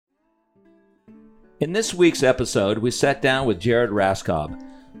In this week's episode, we sat down with Jared Raskob,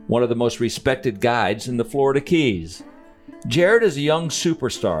 one of the most respected guides in the Florida Keys. Jared is a young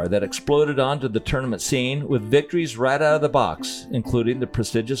superstar that exploded onto the tournament scene with victories right out of the box, including the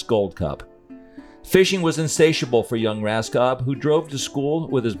prestigious Gold Cup. Fishing was insatiable for young Raskob, who drove to school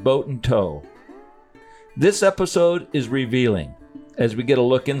with his boat in tow. This episode is revealing, as we get a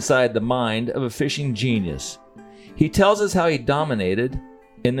look inside the mind of a fishing genius. He tells us how he dominated,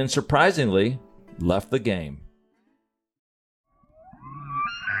 and then surprisingly, left the game.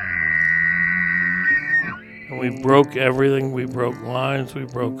 And we broke everything. We broke lines, we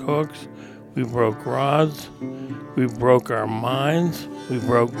broke hooks, we broke rods, we broke our minds, we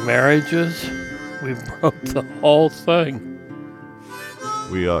broke marriages, we broke the whole thing.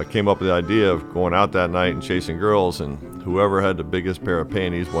 We came up with the idea of going out that night and chasing girls, and whoever had the biggest pair of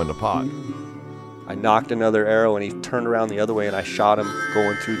panties won the pot. I knocked another arrow and he turned around the other way and I shot him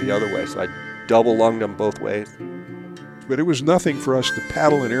going through the other way. So I double lunged him both ways. But it was nothing for us to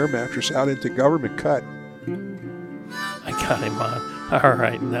paddle an air mattress out into Government Cut. I got him on. All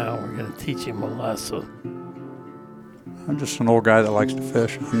right, now we're going to teach him a lesson. I'm just an old guy that likes to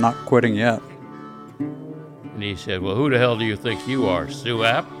fish. I'm not quitting yet. And he said, well, who the hell do you think you are, Sue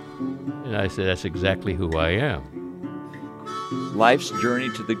App? And I said, that's exactly who I am. Life's journey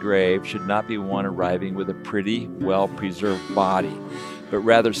to the grave should not be one arriving with a pretty, well-preserved body, but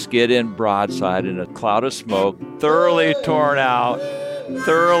rather skid in broadside in a cloud of smoke, thoroughly torn out,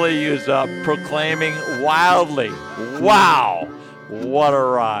 thoroughly used up, proclaiming wildly, wow, what a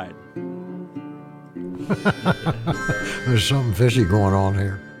ride. There's something fishy going on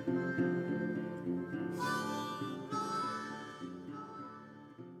here.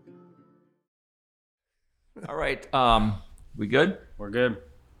 All right, we good? We're good.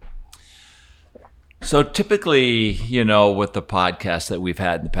 So typically, with the podcast that we've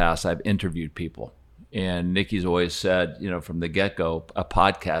had in the past, I've interviewed people. And Nikki's always said, from the get-go, a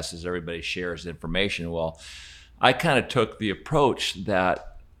podcast is everybody shares information. Well, I kind of took the approach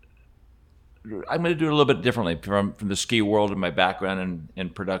that I'm going to do it a little bit differently from the ski world and my background in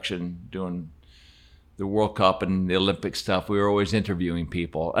production, doing the World Cup and the Olympic stuff. We were always interviewing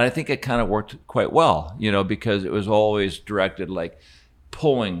people. And I think it kind of worked quite well, because it was always directed like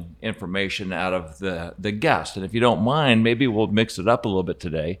pulling information out of the guest. And if you don't mind, maybe we'll mix it up a little bit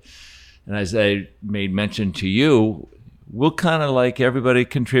today. And as I made mention to you, we'll kind of like everybody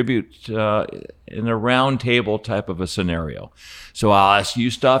contribute in a round table type of a scenario. So I'll ask you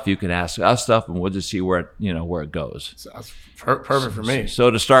stuff, you can ask us stuff, and we'll just see where it goes. Sounds perfect for me. So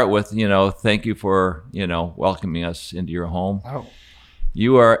to start with, thank you for, welcoming us into your home. Oh.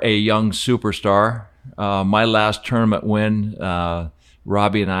 You are a young superstar. My last tournament win,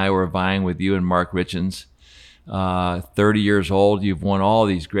 Robbie and I were vying with you and Mark Richens. 30 years old, you've won all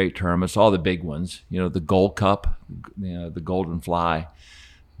these great tournaments, all the big ones, the Gold Cup, the Golden Fly,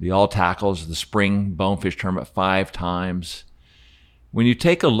 the All Tackles, the Spring Bonefish Tournament 5 times. When you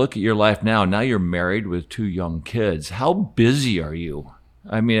take a look at your life now you're married with 2 young kids. How busy are you?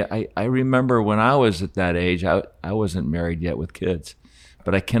 I mean, I remember when I was at that age, I wasn't married yet with kids,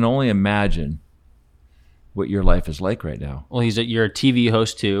 but I can only imagine what your life is like right now. Well, you're a TV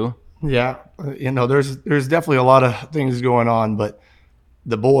host too. Yeah, there's definitely a lot of things going on, but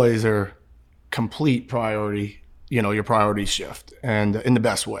the boys are complete priority. Your priorities shift, and in the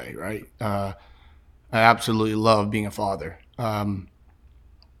best way, right? I absolutely love being a father.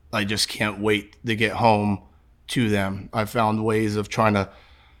 I just can't wait to get home to them. I've found ways of trying to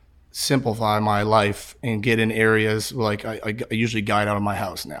simplify my life and get in areas like I usually guide out of my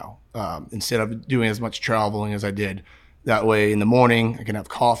house now, instead of doing as much traveling as I did. That way in the morning I can have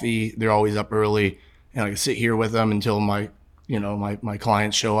coffee. They're always up early and I can sit here with them until my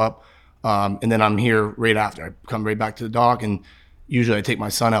clients show up. And then I'm here right after. I come right back to the dock, and usually I take my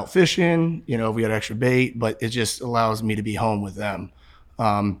son out fishing, if we got extra bait, but it just allows me to be home with them.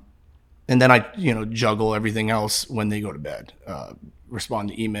 And then I, juggle everything else when they go to bed, respond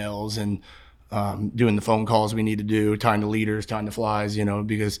to emails and doing the phone calls we need to do, tying the leaders, tying the flies,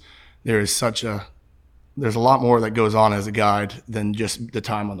 because there's a lot more that goes on as a guide than just the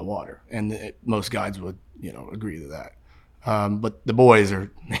time on the water. And most guides would, agree to that. But the boys are,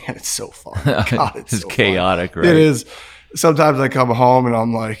 man, it's so fun. God, it's so chaotic, fun. right? It is. Sometimes I come home and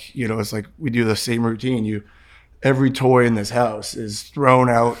I'm like, it's like we do the same routine. Every toy in this house is thrown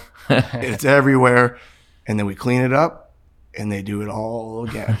out. It's everywhere. And then we clean it up and they do it all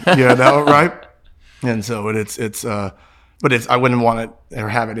again. Right? And so but I wouldn't want it or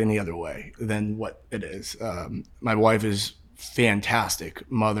have it any other way than what it is. My wife is fantastic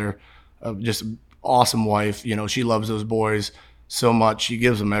mother, just awesome wife. She loves those boys so much. She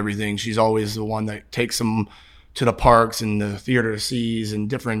gives them everything. She's always the one that takes them to the parks and the theater of seas and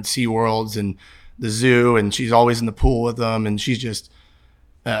different sea worlds and the zoo, and she's always in the pool with them, and she's just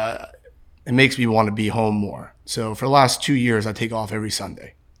it makes me want to be home more. So for the last 2 years, I take off every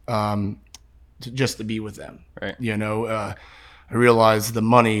Sunday just to be with them. Right. You know, I realize the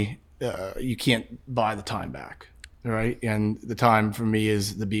money, you can't buy the time back, right? And the time for me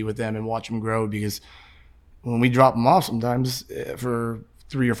is to be with them and watch them grow, because when we drop them off sometimes for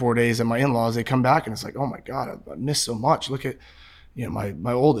 3 or 4 days at my in-laws, they come back and it's like, oh my God, I missed so much. Look at, you know,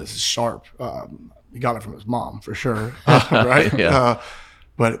 my oldest is sharp. He got it from his mom for sure, right? Yeah.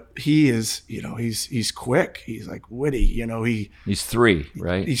 But he is, you know, he's quick. He's like witty, you know. He's 3,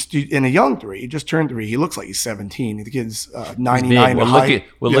 right? He's in a young 3. He just turned 3. He looks like he's 17. The kid's 99.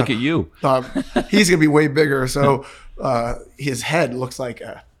 Look at you. He's gonna be way bigger. So his head looks like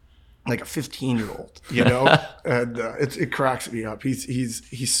a 15-year-old, you know. And it cracks me up.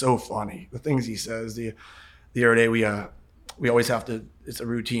 He's so funny. The things he says. The other day we always have to. It's a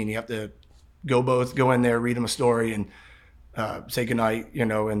routine. You have to go in there, read him a story, and say goodnight, you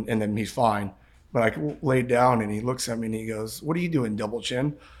know, and then he's fine. But I laid down and he looks at me and he goes, "What are you doing, double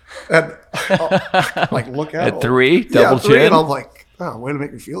chin?" And I'll, like, look at him. At 3, double chin? 3, and I'm like, oh, way to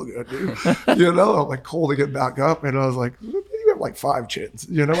make me feel good, dude. You know, I'm like holding it back up, and I was like, you have like 5 chins.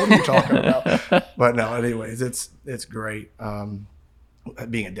 You know, what are you talking about? But no, anyways, it's great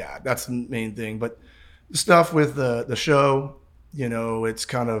being a dad. That's the main thing. But the stuff with the show, you know, it's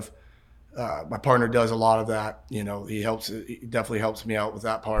kind of, my partner does a lot of that. You know, he definitely helps me out with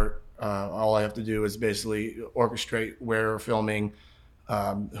that part. All I have to do is basically orchestrate where we're filming,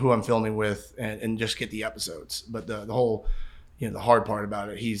 who I'm filming with, and just get the episodes. But the whole, you know, the hard part about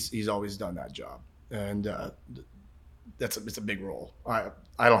it, he's always done that job, and it's a big role. I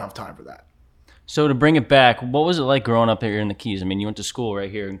don't have time for that. So to bring it back, what was it like growing up here in the Keys? I mean, you went to school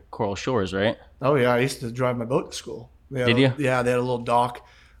right here in Coral Shores, right? Oh yeah, I used to drive my boat to school. Did you? Yeah, they had a little dock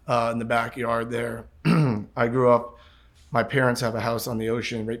in the backyard there. I grew up, my parents have a house on the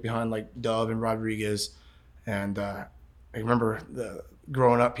ocean right behind like Dove and Rodriguez. And I remember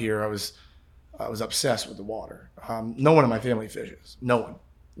growing up here, I was obsessed with the water. No one in my family fishes. No one.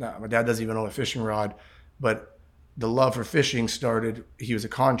 No, my dad doesn't even own a fishing rod. But the love for fishing started, he was a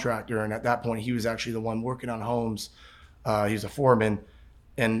contractor. And at that point, he was actually the one working on homes. He was a foreman.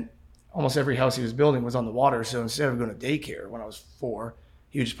 And almost every house he was building was on the water. So instead of going to daycare when I was 4,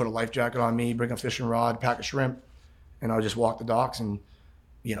 he would just put a life jacket on me, bring a fishing rod, pack of shrimp, and I would just walk the docks. And,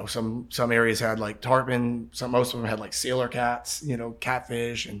 you know, some areas had like tarpon, most of them had like sailor cats, you know,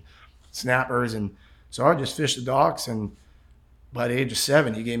 catfish and snappers. And so I would just fish the docks. And by the age of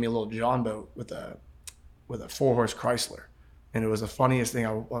 7, he gave me a little John boat with a 4-horse Chrysler. And it was the funniest thing.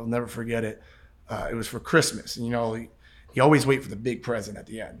 I'll never forget it. It was for Christmas. And, you know, you always wait for the big present at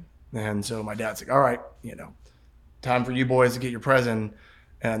the end. And so my dad's like, all right, you know, time for you boys to get your present.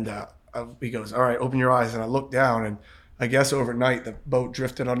 And he goes, all right, open your eyes. And I looked down, and I guess overnight the boat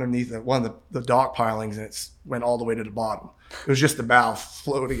drifted underneath one of the dock pilings, and it went all the way to the bottom. It was just the bow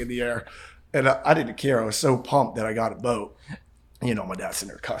floating in the air. And I didn't care. I was so pumped that I got a boat. You know, my dad's sitting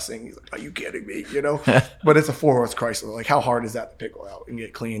there cussing. He's like, are you kidding me? You know, but it's a 4-horse Chrysler. Like, how hard is that to pickle out and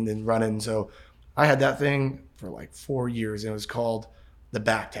get cleaned and running? So I had that thing for like 4 years, and it was called the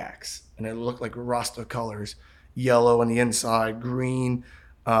Back Tax. And it looked like Rasta colors, yellow on the inside, green,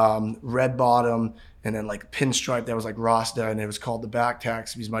 red bottom, and then like pinstripe that was like Rasta, and it was called the Back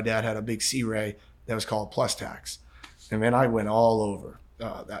Tax because my dad had a big Sea Ray that was called Plus Tax. And man, I went all over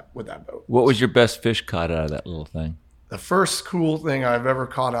with that boat. What was your best fish caught out of that little thing? The first cool thing I've ever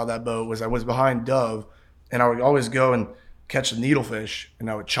caught out of that boat was I was behind Dove, and I would always go and catch the needlefish, and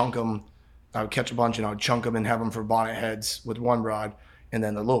I would chunk them. I would catch a bunch, and I would chunk them and have them for bonnet heads with one rod. And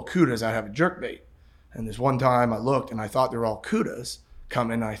then the little cudas, I'd have a jerkbait. And this one time I looked, and I thought they were all cudas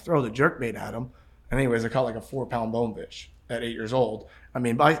coming, and I throw the jerkbait at them. And anyways, I caught like a 4-pound bonefish at 8 years old. I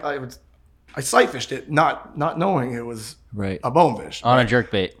mean, I sight fished it, not knowing it was a bonefish. On a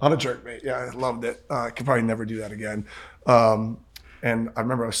jerkbait. On a jerkbait, yeah, I loved it. I could probably never do that again. And I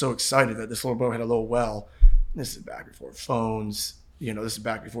remember I was so excited that this little boat had a little well. This is back before phones, you know, this is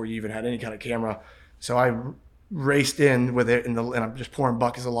back before you even had any kind of camera. So I raced in with it, and I'm just pouring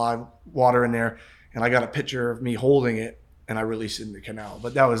buckets of live water in there, and I got a picture of me holding it, and I released it in the canal.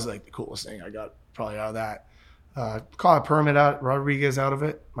 But that was like the coolest thing I got probably out of that. Caught a permit Rodriguez out of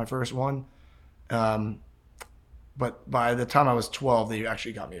it, my first one. But by the time I was 12, they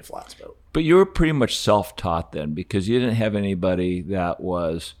actually got me a flats boat. But you were pretty much self-taught then, because you didn't have anybody that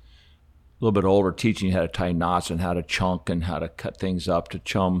was a little bit older teaching you how to tie knots and how to chunk and how to cut things up to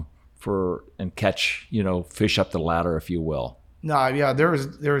chum and catch, you know, fish up the ladder, if you will. No, yeah, there was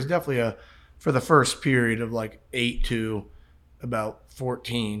definitely for the first period of like 8 to about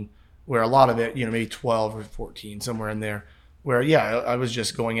 14, where a lot of it, maybe 12 or 14, somewhere in there, where, I was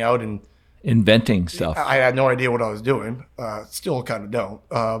just going out and inventing stuff. I had no idea what I was doing. Still kind of don't.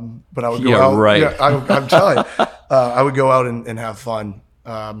 But I would go Yeah, out. right. Yeah, I'm telling you, I would go out and have fun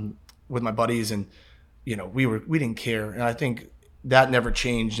with my buddies, and we didn't care. And I think that never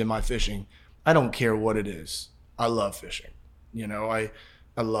changed in my fishing. I don't care what it is. I love fishing. I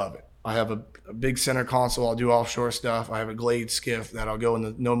love it. I have a big center console. I'll do offshore stuff. I have a Glade skiff that I'll go in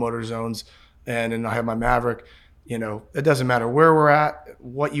the no motor zones, and then I have my Maverick. It doesn't matter where we're at,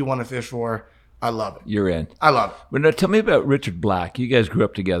 what you want to fish for. I love it. You're in. I love it. But now, tell me about Richard Black. You guys grew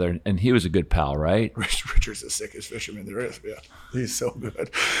up together, and he was a good pal, right? Richard's the sickest fisherman there is. Yeah, he's so good.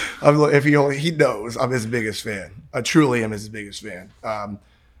 He knows I'm his biggest fan. I truly am his biggest fan.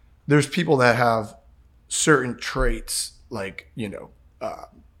 There's people that have certain traits, like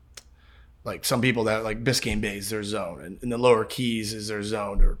like some people that like Biscayne Bay is their zone, and the Lower Keys is their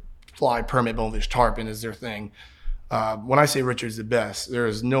zone, or fly permit bonefish tarpon is their thing. When I say Richard's the best, there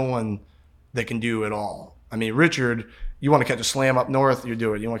is no one that can do it all. I mean, Richard, you want to catch a slam up north, you're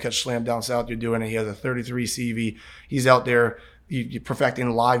doing it. You want to catch a slam down south, you're doing it. He has a 33 CV. He's out there perfecting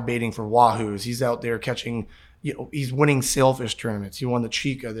live baiting for wahoos. He's out there catching, he's winning sailfish tournaments. He won the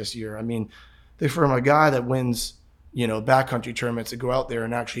Chica this year. I mean, from a guy that wins, backcountry tournaments, to go out there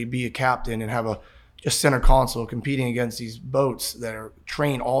and actually be a captain and have a center console competing against these boats that are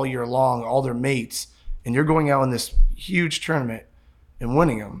trained all year long, all their mates, and you're going out in this huge tournament and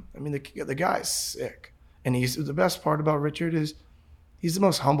winning them. I mean, the guy's sick. And the best part about Richard is he's the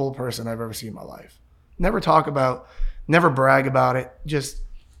most humble person I've ever seen in my life. Never brag about it, just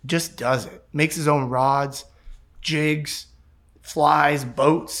does it. Makes his own rods, jigs, flies,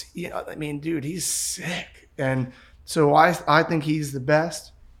 boats. I mean, dude, he's sick. And so I think he's the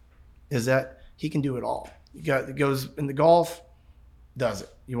best, is that he can do it all. It goes in the Gulf, does it.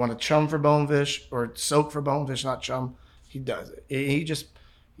 You want to chum for bonefish or soak for bonefish, not chum, he does it.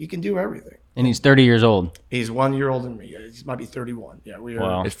 He can do everything. And he's 30 years old. He's 1 year older than me. He might be 31. Yeah, we are.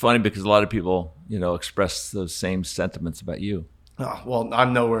 Wow. It's funny because a lot of people, express those same sentiments about you. Oh, well,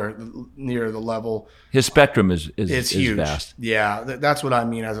 I'm nowhere near the level. His spectrum is huge. Vast. Yeah, that's what I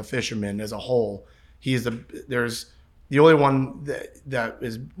mean as a fisherman as a whole. There's the only one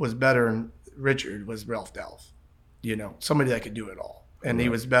that was better than Richard was Ralph Delph. Somebody that could do it all. And He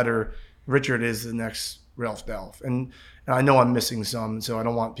was better. Richard is the next Ralph Delph. And I know I'm missing some, so I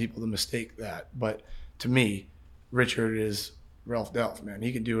don't want people to mistake that. But to me, Richard is Ralph Delph, man.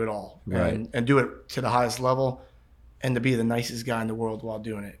 He can do it all. Right. And do it to the highest level, and to be the nicest guy in the world while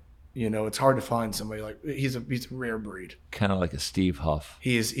doing it. It's hard to find somebody like he's a rare breed. Kind of like a Steve Huff.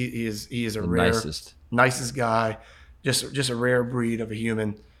 He is a the rare nicest guy, just a rare breed of a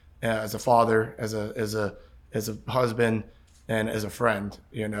human, as a father, as a husband, and as a friend.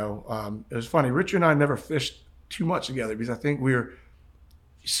 It was funny. Richard and I never fished too much together because I think we were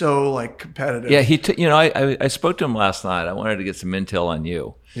so like competitive. Yeah, I spoke to him last night. I wanted to get some intel on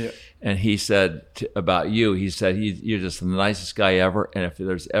you. Yeah. And he said about you, you're just the nicest guy ever. And if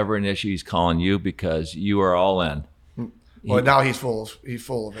there's ever an issue, he's calling you because you are all in. Well, now he's full of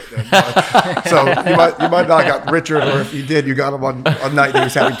it. Then. So you might not got Richard, or if you did, you got him on a night that he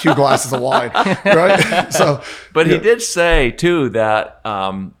was having 2 glasses of wine, right? So, but he did say too that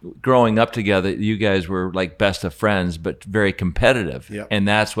growing up together, you guys were like best of friends, but very competitive, and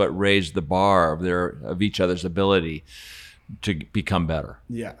that's what raised the bar of each other's ability to become better.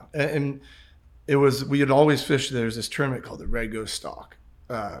 Yeah, and we had always fished. There's this tournament called the Red Ghost Stock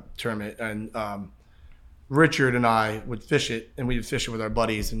tournament, and Richard and I would fish it, and we would fish it with our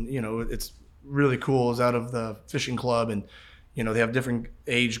buddies, and it's really cool. It's out of the fishing club, and they have different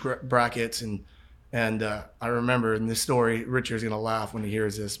age brackets, and I remember in this story, Richard's gonna laugh when he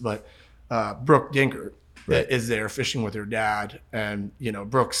hears this, but Brooke Dinkert is there fishing with her dad, and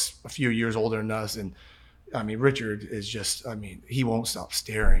Brooke's a few years older than us, and I mean Richard is just, he won't stop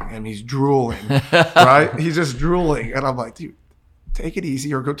staring, and he's drooling, right? He's just drooling, and I'm like, dude, take it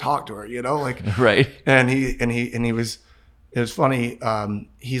easy or go talk to her, right. And he was, it was funny.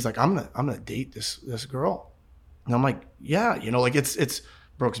 He's like, I'm gonna date this girl. And I'm like, yeah, it's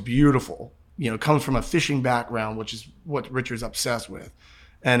Brooke's beautiful, comes from a fishing background, which is what Richard's obsessed with,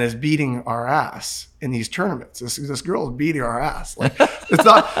 and is beating our ass in these tournaments. This girl is beating our ass. Like, it's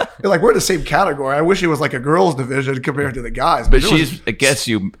not like we're in the same category. I wish it was like a girls division compared to the guys. But she's against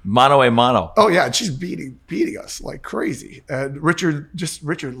you mano a mano. Oh yeah, and she's beating us like crazy. And Richard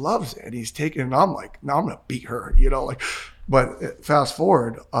loves it. And he's taking it, and I'm like, no, I'm gonna beat her. But fast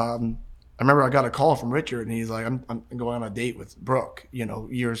forward, I remember I got a call from Richard, and he's like, I'm going on a date with Brooke,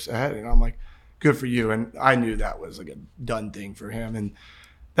 years ahead. And I'm like, good for you. And I knew that was like a done thing for him. And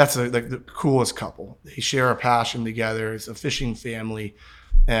that's the coolest couple. They share a passion together. It's a fishing family,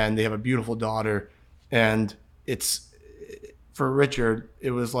 and they have a beautiful daughter. And it's, for Richard,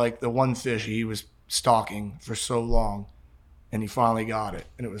 it was like the one fish he was stalking for so long, and he finally got it,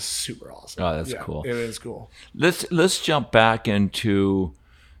 and it was super awesome. Oh, that's cool. It is cool. Let's jump back into,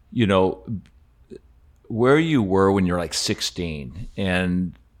 where you were when you're like 16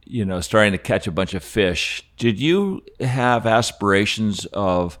 and, starting to catch a bunch of fish. Did you have aspirations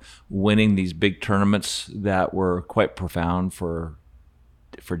of winning these big tournaments that were quite profound for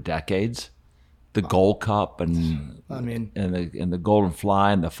decades? The Gold Cup and the Golden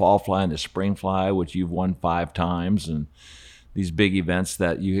Fly and the Fall Fly and the Spring Fly, which you've won 5 times, and these big events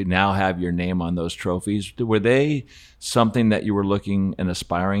that you now have your name on those trophies. Were they something that you were looking and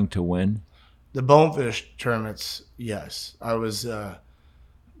aspiring to win? The bonefish tournaments, yes. I was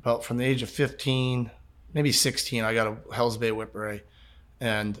about from the age of 15, maybe 16, I got a Hell's Bay Whipray.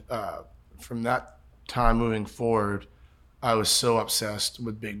 And from that time moving forward, I was so obsessed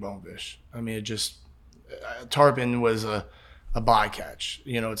with big bonefish. I mean, tarpon was a bycatch.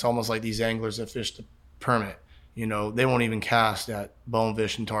 It's almost like these anglers that fish the permit. They won't even cast at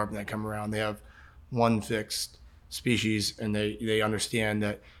bonefish and tarpon that come around. They have one fixed species, and they understand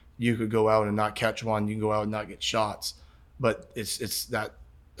that you could go out and not catch one. You can go out and not get shots, but it's that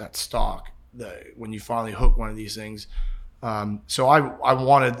stock when you finally hook one of these things. So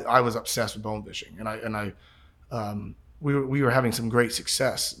I was obsessed with bone fishing, and we were having some great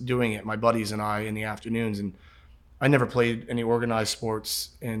success doing it, my buddies and I, in the afternoons. And I never played any organized sports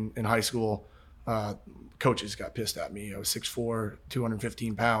in high school. Coaches got pissed at me. I was 6'4",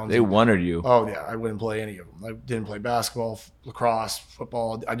 215 pounds. They wanted you. Oh, yeah. I wouldn't play any of them. I didn't play basketball, lacrosse,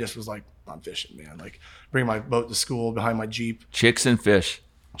 football. I just was like, I'm fishing, man. Like, bring my boat to school behind my Jeep. Chicks and fish.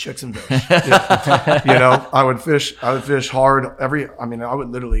 Yeah. I would fish hard I would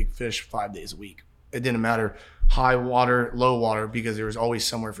literally fish 5 days a week. It didn't matter high water, low water, because there was always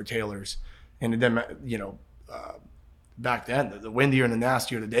somewhere for tailors. And it didn't, back then, the windier and the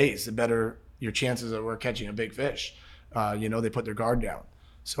nastier the days, the better your chances of catching a big fish. They put their guard down.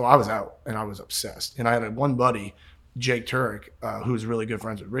 So I was out, and I was obsessed. And I had one buddy, Jake Turek, who was really good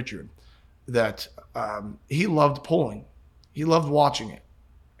friends with Richard, that he loved pulling. He loved watching it.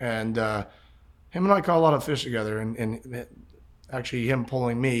 And him and I caught a lot of fish together, and actually him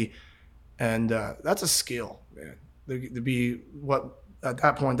pulling me. And that's a skill, man. To be what, at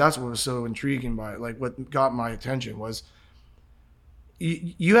that point, that's what was so intriguing by it. Like, what got my attention was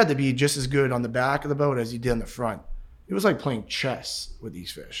you had to be just as good on the back of the boat as you did on the front. It was like playing chess with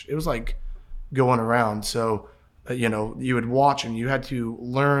these fish. It was like going around. So, you would watch them. You had to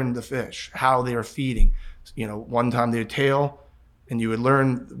learn the fish, how they are feeding. One time they would tail, and you would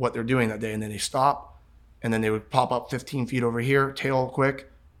learn what they're doing that day, and then they stop, and then they would pop up 15 feet over here, tail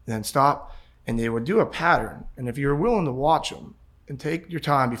quick, and then stop, and they would do a pattern. And if you're willing to watch them and take your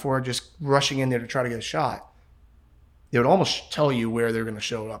time before just rushing in there to try to get a shot, they would almost tell you where they're going to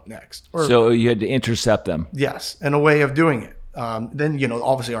show up next. So you had to intercept them. Yes, and a way of doing it. Then,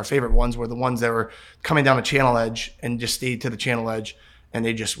 obviously our favorite ones were the ones that were coming down the channel edge and just stayed to the channel edge, and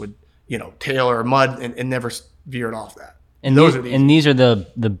they just would, tail or mud and never veered off that. And these are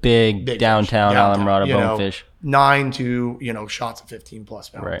the big downtown Islamorada bonefish. 9 to, shots of 15 plus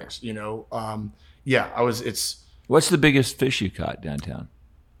pounders. Right. What's the biggest fish you caught downtown?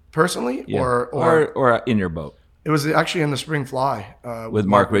 Personally, yeah. or in your boat? It was actually in the Spring Fly with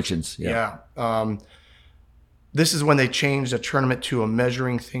Mark Richens. Yeah. This is when they changed the tournament to a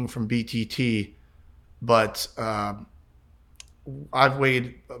measuring thing from BTT, but I've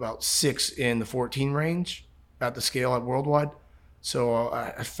weighed about 6 in the 14 range at the scale at Worldwide, so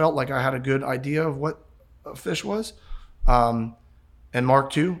I felt like I had a good idea of what a fish was. And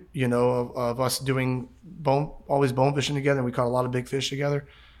Mark too, of us doing always bone fishing together. We caught a lot of big fish together,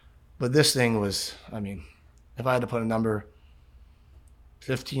 but this thing was, if I had to put a number,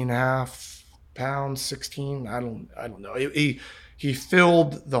 15.5 pounds, 16, I don't know. He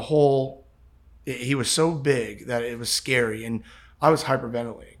filled the whole, he was so big that it was scary, and I was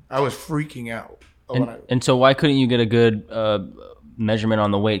hyperventilating. I was freaking out. And so why couldn't you get a good measurement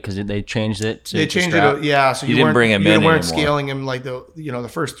on the weight? Because they changed it to strap? Yeah. So you didn't bring him in anymore. You weren't scaling him like the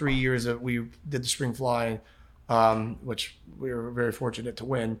first 3 years that we did the Spring Fly, which we were very fortunate to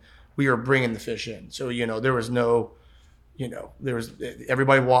win. We were bringing the fish in. So, there was no,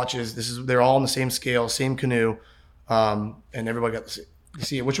 everybody watches. They're all on the same scale, same canoe, and everybody got to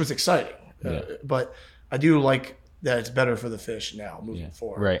see it, which was exciting. Yeah. But I do like that it's better for the fish now moving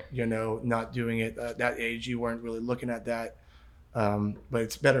forward. Right. You know, not doing it at that age, you weren't really looking at that. But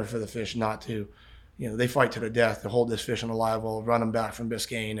it's better for the fish not to, you know, they fight to the death to hold this fish on a live well, run them back from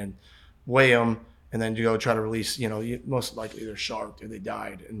Biscayne and weigh them, and then you go try to release, you know, most likely they're sharked or they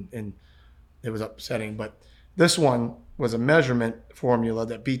died, and it was upsetting. But this one was a measurement formula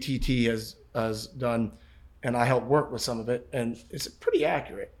that BTT has done, and I helped work with some of it, and it's pretty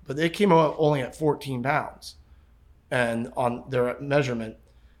accurate. But they came out only at 14 pounds and on their measurement.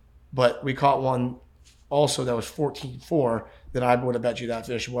 But we caught one also that was 14.4 that I would have bet you that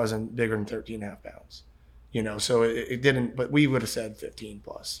fish wasn't bigger than 13.5 pounds. You know, so it didn't, but we would have said 15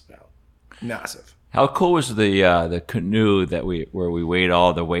 plus pound. Massive. How cool was the canoe where we weighed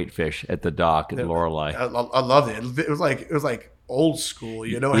all the weight fish at the dock at Lorelei? I loved it. It was like old school,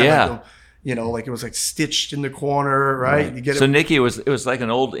 you know. Yeah. Like you know, like it was like stitched in the corner, right? You get so it. Nikki, it was like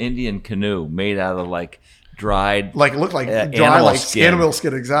an old Indian canoe made out of like dried, like it looked like dry, animal like skin. animal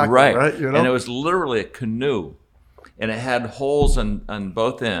skin, exactly. Right. You know, and it was literally a canoe, and it had holes on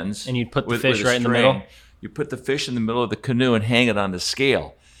both ends. And you'd put the with fish a right in the string. middle? You put the fish in the middle of the canoe and hang it on the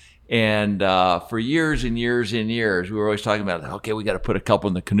scale. And for years and years and years, we were always talking about, okay, we got to put a couple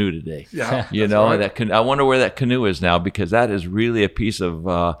in the canoe today. Yeah, you know, right. I wonder where that canoe is now, because that is really a piece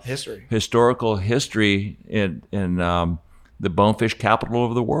of historical history in the bonefish capital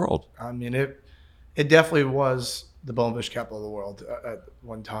of the world. I mean, it definitely was the bonefish capital of the world at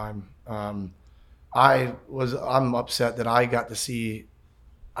one time. I'm upset that I got to see.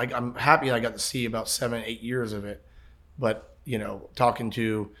 I'm happy I got to see about 7-8 years of it, but you know, talking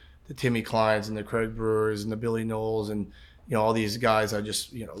to the Timmy Kleins and the Craig Brewers and the Billy Knowles and, you know, all these guys, I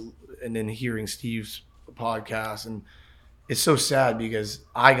just, you know, and then hearing Steve's podcast, and it's so sad because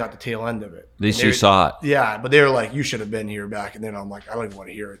I got the tail end of it. At least you saw it. Yeah, but they were like, you should have been here back. And then I'm like, I don't even want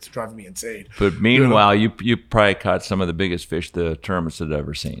to hear it. It's driving me insane. But meanwhile, you probably caught some of the biggest fish the tournaments had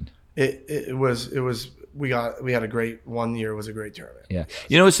ever seen. It was we had a great, one year was a great tournament. Yeah.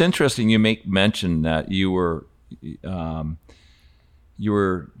 You know, it's interesting you make mention that you were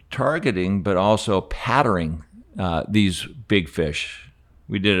targeting but also patterning these big fish.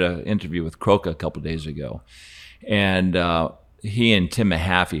 We did an interview with Croca a couple of days ago, and he and Tim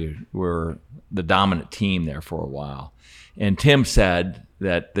Mahaffey were the dominant team there for a while. And Tim said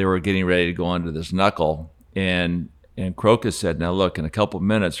that they were getting ready to go under this knuckle, and Croca said, now look, in a couple of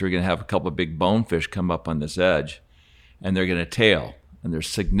minutes, we're going to have a couple of big bonefish come up on this edge, and they're going to tail, and they're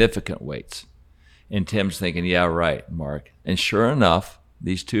significant weights. And Tim's thinking, yeah, right, Mark. And sure enough,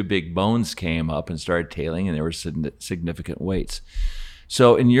 these two big bones came up and started tailing, and they were significant weights.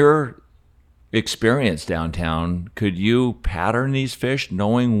 So in your experience downtown, could you pattern these fish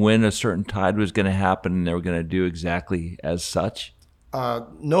knowing when a certain tide was going to happen and they were going to do exactly as such?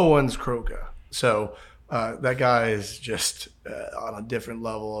 No one's Croca. So that guy is just on a different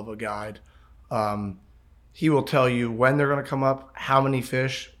level of a guide. He will tell you when they're going to come up, how many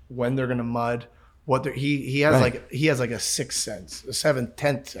fish, when they're going to mud. He has like a sixth sense, a seventh,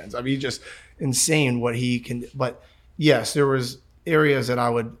 10th sense. I mean, he's just insane what he can. But yes, there was areas that I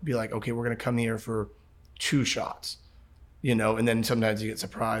would be like, okay, we're going to come here for 2 shots, you know, and then sometimes you get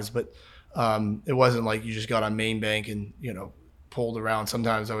surprised. But it wasn't like you just got on main bank and, you know, pulled around.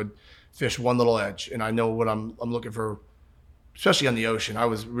 Sometimes I would fish one little edge, and I know what I'm looking for, especially on the ocean. I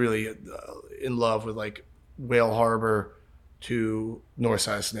was really in love with like Whale Harbor to north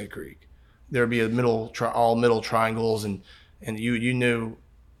side of Snake Creek. There'd be all middle triangles, and you knew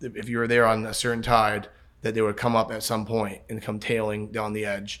if you were there on a certain tide that they would come up at some point and come tailing down the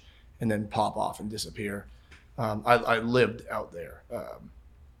edge and then pop off and disappear. I lived out there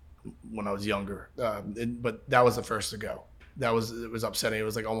when I was younger, but that was the first to go. It was upsetting. It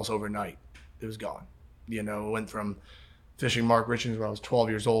was like almost overnight. It was gone. You know, it went from fishing Mark Richards when I was 12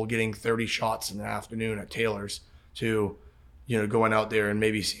 years old, getting 30 shots in the afternoon at Taylor's, to, you know, going out there and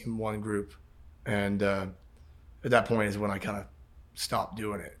maybe seeing one group. And at that point is when I kind of stopped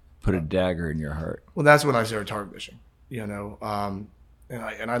doing it. Put a dagger in your heart. Well, that's when I started tarpon fishing, you know. And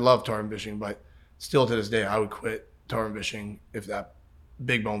I love tarpon fishing, but still to this day, I would quit tarpon fishing if that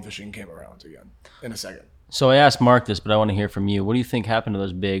big bone fishing came around again in a second. So I asked Mark this, but I want to hear from you. What do you think happened to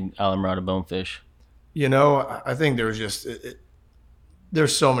those big Alamorada bonefish? You know, I think there's just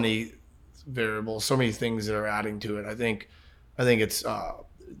there's so many variables, so many things that are adding to it. I think it's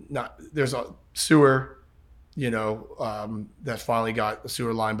there's a sewer, you know, that finally got a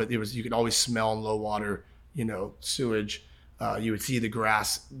sewer line, but you could always smell in low water, you know, sewage. You would see the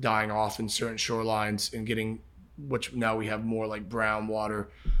grass dying off in certain shorelines and getting, which now we have more like brown water.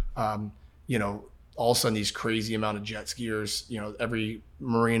 You know, all of a sudden these crazy amount of jet skiers, you know, every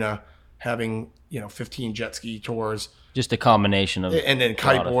marina having 15 jet ski tours, Just a combination of and then a lot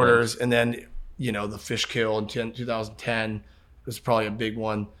kite of boarders, things. and then the fish kill in 2010 was probably a big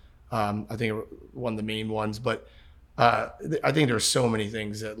one. I think one of the main ones, but I think there's so many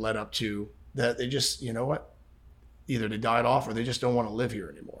things that led up to that. They just, either they died off or they just don't want to live here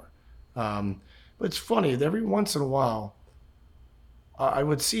anymore. But it's funny that every once in a while I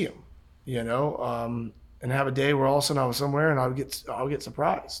would see them, and have a day where all of a sudden I was somewhere and I would get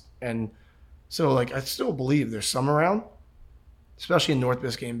surprised. And so I still believe there's some around, especially in North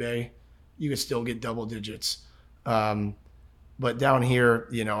Biscayne Bay. You could still get double digits. But down here,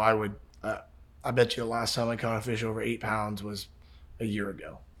 I bet you the last time I caught a fish over 8 pounds was a year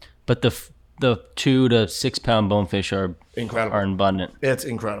ago. But the 2 to 6 pound bonefish are Incredible. Are abundant. It's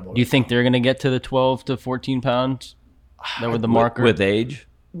incredible. Do you think they're going to get to the 12 to 14 pounds that were the marker? With age?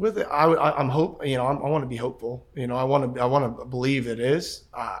 With it, I'm hope. I want to be hopeful. I want to believe it is.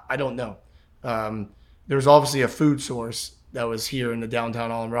 I don't know. There's obviously a food source that was here in the downtown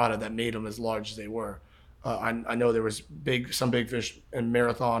Islamorada that made them as large as they were. I know there was some big fish in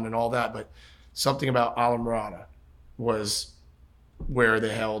Marathon and all that, but something about Islamorada was where they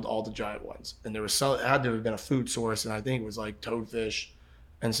held all the giant ones, and there was it had to have been a food source, and I think it was like toadfish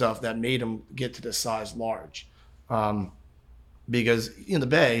and stuff that made them get to this size large. Because in the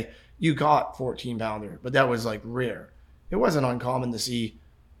bay you got 14 pounder, but that was rare. It wasn't uncommon to see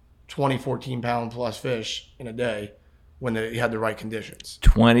 20 14 pound plus fish in a day when they had the right conditions.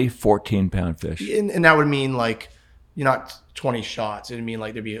 20 14-pound fish. And that would mean not 20 shots. It would mean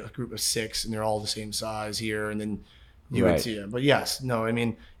there'd be a group of 6 and they're all the same size here, and then you would see them. But yes, no, and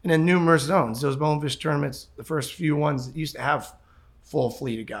in numerous zones, those bonefish tournaments, the first few ones used to have full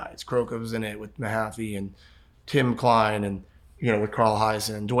fleet of guys. Croca was in it with Mahaffey and Tim Klein, and with Carl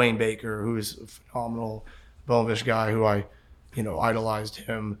Heisen and Dwayne Baker, who is a phenomenal bonefish guy who I idolized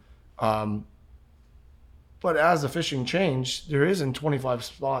him. But as the fishing changed, there isn't 25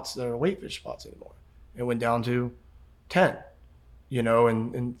 spots that are weightfish spots anymore. It went down to 10,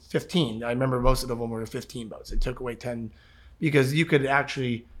 and 15. I remember most of them were 15 boats. They took away 10 because you could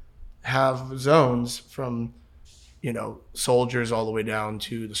actually have zones from, soldiers all the way down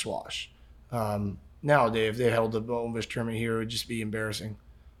to the Swash. Nowadays, if they held the bonefish tournament here, it would just be embarrassing,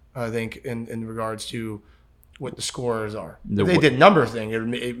 I think, in regards to what the scores are. If they did number thing, it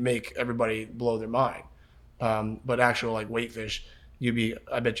would make everybody blow their mind. But actual weightfish,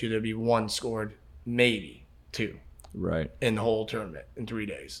 I bet you there'd be 1 scored, maybe 2, right, in the whole tournament in 3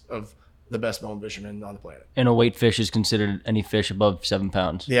 days of the best bone fishermen on the planet. And a weight fish is considered any fish above 7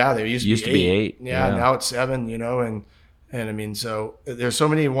 pounds. Yeah, there used to be 8. Yeah, yeah, now it's 7. And so there's so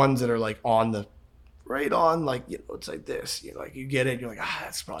many ones that are on the right on, it's like this. You get it, you're like,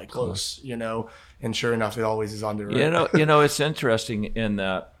 that's probably close, and sure enough, it always is under. It's interesting in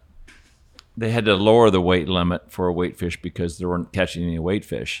that they had to lower the weight limit for a weightfish because they weren't catching any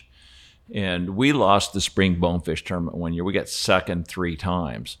weightfish. And we lost the spring bonefish tournament one year. We got second 3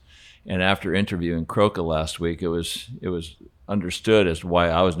 times. And after interviewing Croca last week, it was understood as to why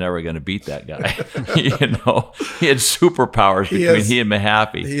I was never going to beat that guy. He had superpowers between he and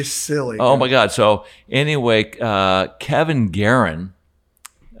Mahaffey. He's silly. Oh, my God. So anyway, Kevin Guerin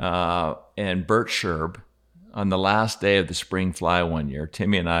and Bert Sherb, on the last day of the spring fly one year,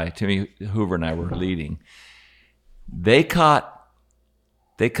 Timmy Hoover and I were leading. They caught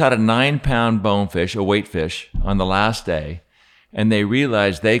a 9-pound bonefish, a weightfish, on the last day, and they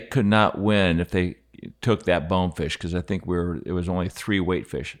realized they could not win if they took that bonefish because I think it was only 3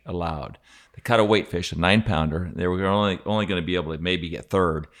 weightfish allowed. They caught a weightfish, a 9-pounder. They were only going to be able to maybe get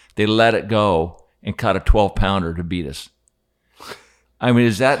third. They let it go and caught a 12-pounder to beat us. I mean,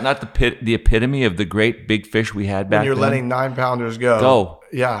 is that not the epitome of the great big fish we had back then? When you're letting 9-pounders go.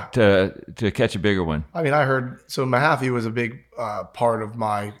 Yeah. To catch a bigger one. I mean, I heard, so Mahaffey was a big part of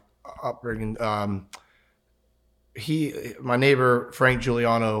my upbringing. My neighbor, Frank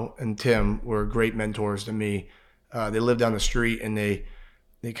Giuliano, and Tim were great mentors to me. They lived down the street, and they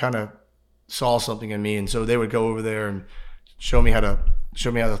kind of saw something in me. And so they would go over there and show me how to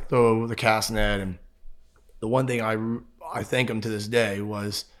throw the cast net. And the one thing I thank them to this day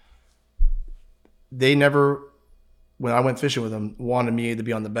was they never, when I went fishing with them, wanted me to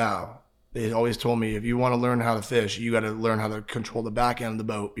be on the bow. They always told me, if you want to learn how to fish, you got to learn how to control the back end of the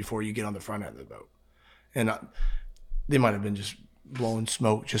boat before you get on the front end of the boat. And they might have been just blowing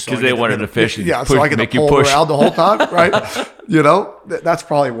smoke just so because they wanted to fish. So I could pull around the whole time, right? That's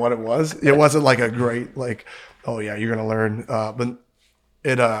probably what it was. It wasn't a great oh yeah, you're gonna learn. But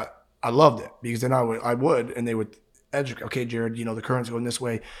it, I loved it because then I would, and they would educate. Okay, Jared, the current's going this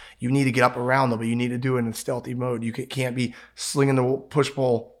way. You need to get up around them, but you need to do it in stealthy mode. You can't be slinging the push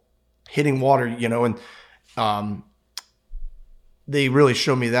pull hitting water, and they really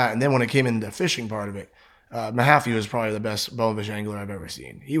showed me that. And then when it came into the fishing part of it, Mahaffey was probably the best bonefish angler I've ever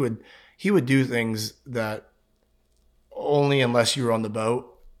seen. He would do things that only unless you were on the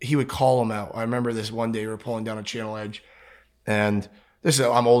boat, he would call them out. I remember this one day we were pulling down a channel edge, and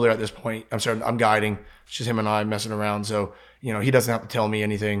I'm older at this point. I'm guiding. It's just him and I messing around. So, he doesn't have to tell me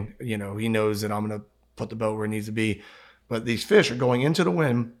anything. He knows that I'm going to put the boat where it needs to be. But these fish are going into the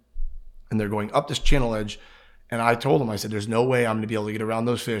wind, and they're going up this channel edge. And I told him, I said, there's no way I'm going to be able to get around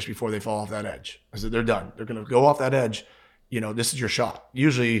those fish before they fall off that edge. I said, they're done. They're going to go off that edge. This is your shot.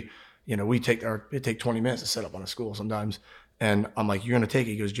 Usually, it take 20 minutes to set up on a school sometimes. And I'm like, you're going to take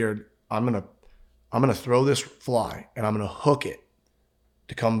it. He goes, Jared, I'm going to throw this fly and I'm going to hook it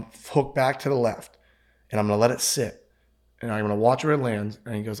to come hook back to the left. And I'm going to let it sit. And I'm going to watch where it lands.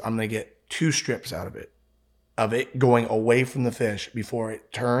 And he goes, I'm going to get 2 strips out of it going away from the fish before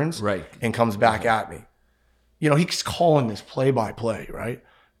it turns and comes back at me. He's calling this play-by-play, right?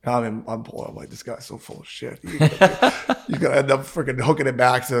 I'm like, this guy's so full of shit. He's going to end up freaking hooking it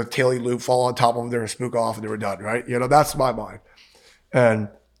back to the taily loop, fall on top of them, and spook off, and they were done, right? That's my mind. And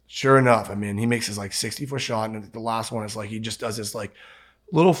sure enough, he makes his 60-foot shot, and the last one is he just does this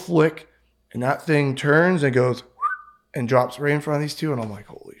little flick, and that thing turns and goes and drops right in front of these 2, and I'm like,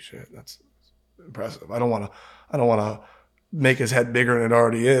 holy shit, that's impressive. I don't want to make his head bigger than it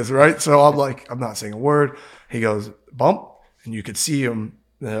already is, right? So I'm like, I'm not saying a word. He goes, bump, and you could see him.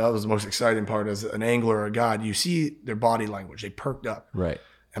 That was the most exciting part. As an angler or a guide, you see their body language. They perked up. Right.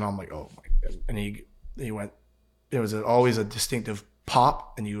 And I'm like, oh my God. And he went, there was always a distinctive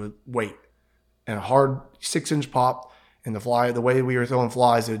pop, and you would wait. And a hard 6-inch pop, and the way we were throwing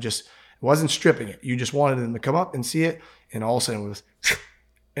flies, it wasn't stripping it. You just wanted them to come up and see it, and all of a sudden it was,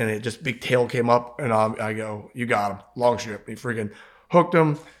 and it just big tail came up, and I go, you got him, long strip. He freaking hooked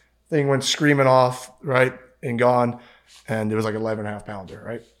him. Thing went screaming off, right, and gone. And it was 11.5 pounder,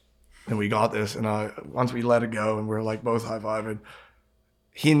 right? And we got this, and once we let it go, and we were both high-fiving,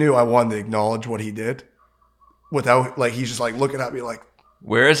 he knew I wanted to acknowledge what he did without, he's just looking at me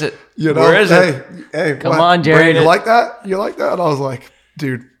where is it? Where is it? Hey, come on, Jared. You like that? You like that? And I was like,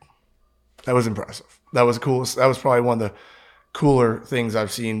 dude, that was impressive. That was cool. That was probably one of the cooler things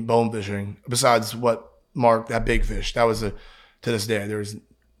I've seen bone fishing, besides what Mark, that big fish. That was to this day,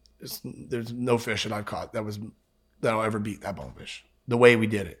 there's no fish that I've caught that'll ever beat that bonefish. The way we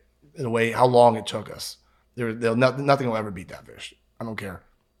did it, how long it took us. Nothing will ever beat that fish. I don't care.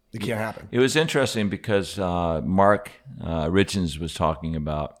 It can't happen. It was interesting because Mark Richens was talking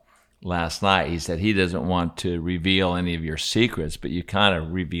about last night. He said he doesn't want to reveal any of your secrets, but you kind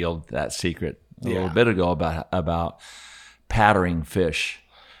of revealed that secret a little bit ago about patterning fish.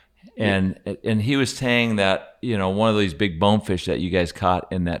 And he was saying that, one of these big bonefish that you guys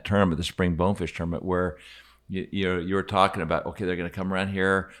caught in that tournament, the spring bonefish tournament, where you were talking about, okay, they're going to come around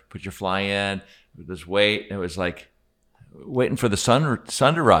here, put your fly in, just wait. It was waiting for the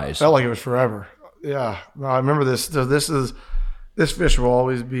sun to rise. Felt like it was forever. Yeah. No, I remember this. So this fish will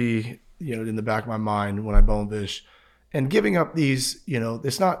always be, in the back of my mind when I bonefish. And giving up these,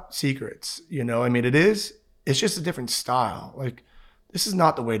 it's not secrets, it is. It's just a different style. This is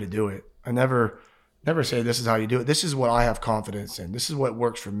not the way to do it. I never say this is how you do it. This is what I have confidence in. This is what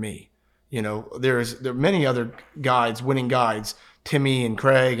works for me. There are many other guides, winning guides, Timmy and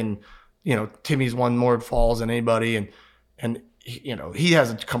Craig, and Timmy's won more falls than anybody, and he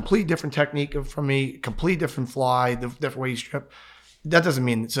has a complete different technique from me, complete different fly, the different way you strip. That doesn't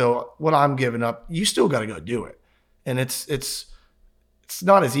mean so. What I'm giving up, you still got to go do it, and it's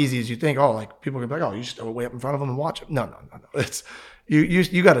not as easy as you think. Oh, people are gonna be like, oh, you just throw it way up in front of them and watch it. No. It's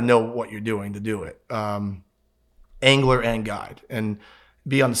you got to know what you're doing to do it. Angler and guide, and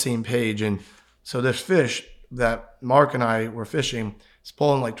be on the same page. And so this fish that Mark and I were fishing, it's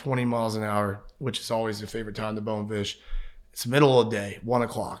pulling 20 miles an hour, which is always the favorite time to bonefish. It's the middle of the day, 1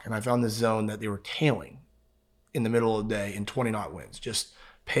 o'clock, and I found this zone that they were tailing in the middle of the day in 20 knot winds, just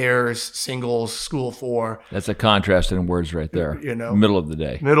pairs, singles, school of 4. That's a contrast in words right there. Middle of the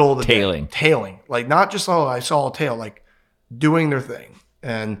day. Middle of the tailing. Day. Tailing. Not just, I saw a tail, doing their thing.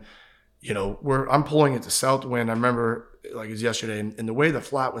 And, I'm pulling it to south wind. I remember, it was yesterday, and the way the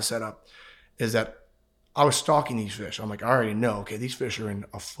flat was set up is that I was stalking these fish. I'm like, I already know, okay, these fish are in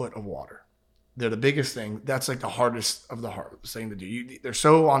a foot of water. They're the biggest thing. That's the hardest of the hardest thing to do. They're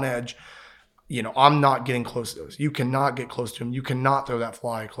so on edge. I'm not getting close to those. You cannot get close to them. You cannot throw that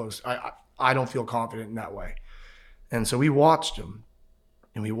fly close. I don't feel confident in that way. And so we watched them,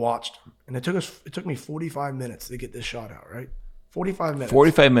 and it took me 45 minutes to get this shot out, right? 45 minutes.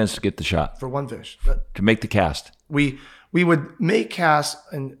 45 minutes to get the shot. For one fish. To make the cast. We would make casts,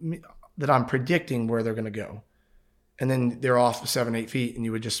 and that I'm predicting where they're going to go. And then they're off 7, 8 feet, and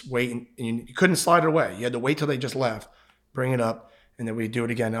you would just wait, and you couldn't slide it away. You had to wait till they just left, bring it up, and then we'd do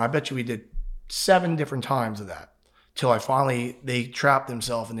it again. And I bet you we did 7 different times of that till they trapped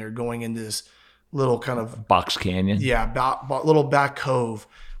themselves, and they're going into this little kind of box canyon. Yeah, little back cove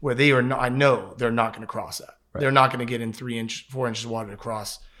where they are. I know they're not going to cross that. Right. They're not going to get in 4 inches of water to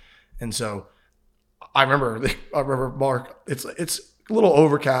cross. And so I remember Mark. It's a little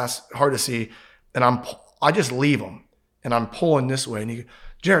overcast, hard to see, and I just leave them. And I'm pulling this way, and he goes,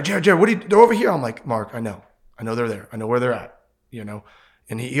 Jared, what are you? They're over here. I'm like, Mark, I know they're there. I know where they're at,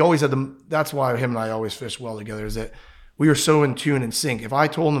 And he always had them. That's why him and I always fish well together. Is that we were so in tune and sync. If I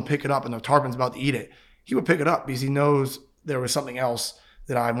told him to pick it up and the tarpon's about to eat it, he would pick it up because he knows there was something else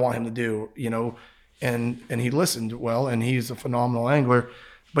that I want him to do, And he listened well, and he's a phenomenal angler.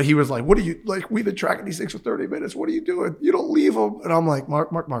 But he was like, "What are you like? We've been tracking these things for 30 minutes. What are you doing? You don't leave them." And I'm like,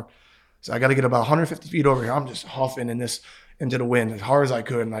 Mark. So I got to get about 150 feet over here. I'm just huffing into the wind as hard as I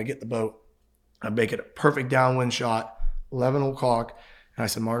could. And I get the boat. I make it a perfect downwind shot, 11 o'clock. And I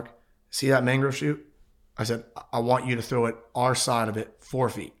said, Mark, see that mangrove shoot? I said, I want you to throw it our side of it 4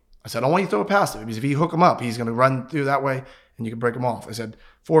 feet. I said, I don't want you to throw it past it because if you hook him up, he's going to run through that way and you can break him off. I said,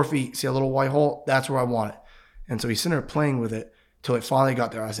 4 feet, see a little white hole? That's where I want it. And so he's sitting there playing with it till it finally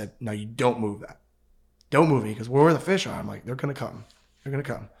got there. I said, no, you don't move that. Don't move it because where the fish are, I'm like, they're going to come. They're going to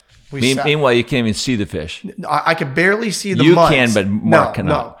come. Meanwhile, you can't even see the fish. I could barely see the You muds. can, but Mark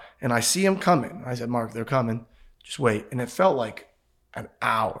cannot. No. And I see him coming. I said, Mark, they're coming. Just wait. And it felt like an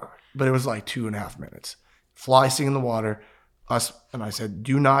hour, but it was like 2.5 minutes. Fly sing in the water. And I said,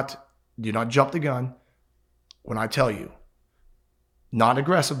 do not jump the gun when I tell you. Not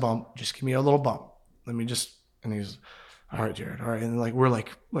aggressive bump. Just give me a little bump. And he's, all right, Jared. All right. And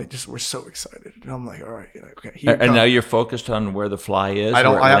we're so excited. And I'm like, all right, okay. And now you're focused on where the fly is. I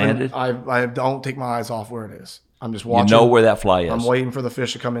landed? don't take my eyes off where it is. I'm just watching. You know where that fly is. I'm waiting for the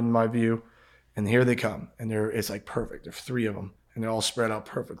fish to come in my view, and here they come. And it's like perfect. There's 3 of them, and they're all spread out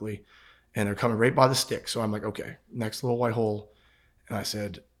perfectly, and they're coming right by the stick. So I'm like, okay, next little white hole. And I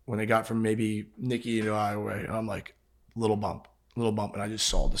said, when they got from maybe Nikki to I away, I'm like, little bump, and I just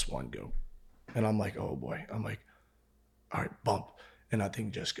saw this one go, and I'm like, oh boy. I'm like, all right, bump. And that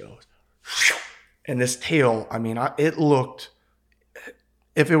thing just goes. And this tail, it looked,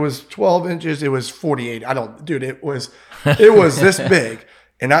 if it was 12 inches, it was 48. It was this big.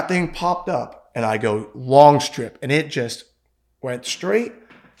 And that thing popped up, and I go long strip, and it just went straight.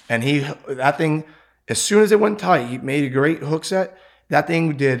 And that thing, as soon as it went tight, he made a great hook set. That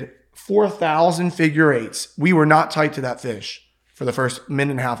thing did 4,000 figure eights. We were not tight to that fish for the first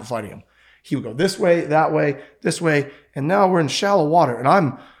minute and a half of fighting him. He would go this way, that way, this way. And now we're in shallow water, and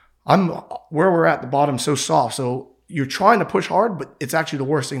I'm where we're at the bottom so soft. So you're trying to push hard, but it's actually the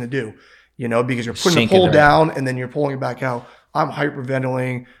worst thing to do, because you're putting the pole down and then you're pulling it back out. I'm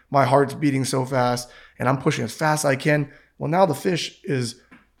hyperventilating. My heart's beating so fast, and I'm pushing as fast as I can. Well, now the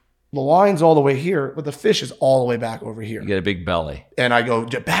line's all the way here, but the fish is all the way back over here. You get a big belly. And I go,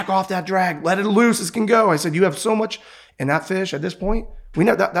 back off that drag. Let it loose. This can go. I said, you have so much. And that fish, at this point, we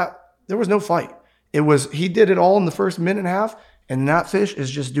know that there was no fight. He did it all in the first minute and a half, and that fish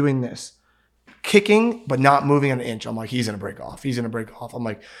is just doing this. Kicking, but not moving an inch. I'm like, he's going to break off. I'm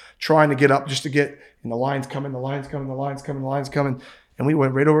like, trying to get up just to get, and the line's coming. And we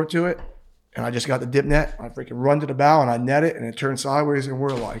went right over to it, and I just got the dip net. I freaking run to the bow, and I net it, and it turned sideways, and we're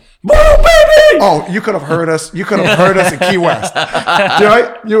like, woo, baby! Oh, you could have heard us. You could have heard us in Key West.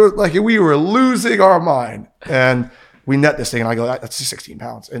 Right? You were like, we were losing our mind. And we net this thing, and I go, that's 16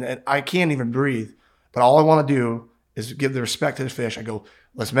 pounds. And I can't even breathe. But all I want to do is give the respect to the fish. I go,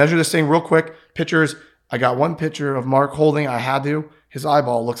 let's measure this thing real quick. Pictures. I got one picture of Mark holding. I had to. His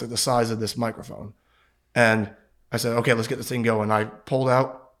eyeball looks like the size of this microphone. And I said, okay, let's get this thing going. I pulled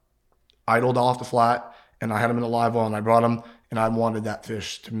out, idled off the flat, and I had him in the live well, and I brought him, and I wanted that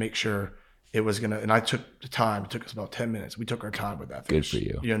fish to make sure it was going to, and I took the time. It took us about 10 minutes. We took our time with that fish.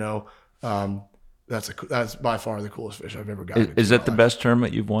 Good for you. That's by far the coolest fish I've ever gotten. Is that the best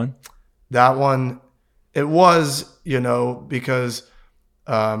tournament you've won? That one, it was, because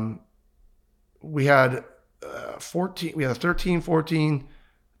we had 14, we had a 13-14,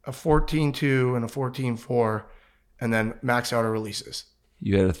 a 14-2, and a 14-4, and then max outer releases.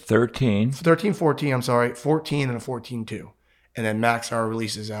 You had a 13-14, I'm sorry, 14 and a 14-2, and then max hour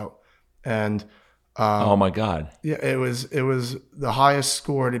releases out. And oh my God. Yeah, it was the highest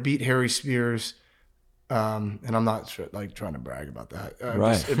score to beat Harry Spears. And I'm not trying to brag about that.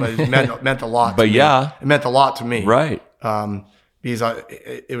 Right. It meant a lot. But to me. yeah, it meant a lot to me. Right. Because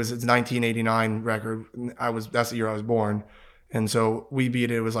it was its 1989 record. That's the year I was born, And so we beat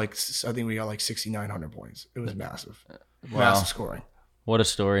it. It was like, I think we got like 6,900 points. It was massive. Wow. Massive scoring. What a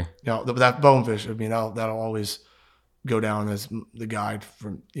story. You know, that bonefish, I mean, that'll always go down as the guide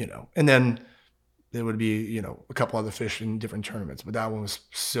for, you know. And then there would be, you know, a couple other fish in different tournaments, but that one was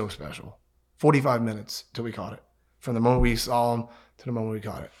so special. 45 minutes till we caught it. From the moment we saw him to the moment we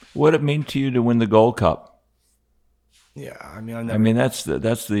caught it. What did it mean to you to win the Gold Cup? Yeah, I mean, that's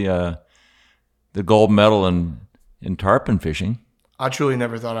the gold medal in tarpon fishing. I truly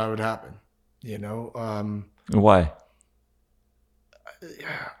never thought that would happen. You know, Why?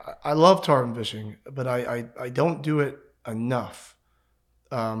 I love tarpon fishing, but I don't do it enough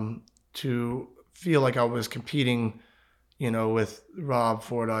to feel like I was competing, you know, with Rob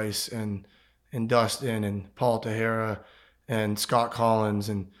Fordyce and Dustin and Paul Tejera and Scott Collins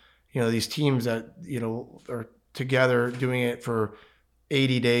and, you know, these teams that, you know, are together doing it for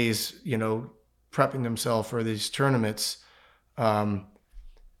 80 days, you know, prepping themselves for these tournaments. And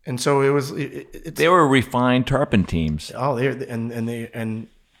so they were refined tarpon teams. Oh,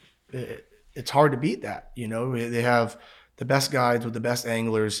 it's hard to beat that. You know, they have the best guides with the best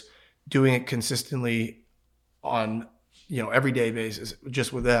anglers doing it consistently on, you know, everyday basis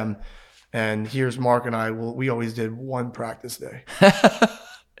just with them. And here's Mark and I. We always did one practice day.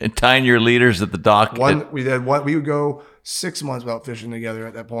 And tying your leaders at the dock. We would go 6 months without fishing together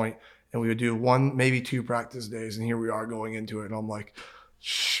at that point, and we would do one, maybe 2 practice days. And here we are going into it, and I'm like,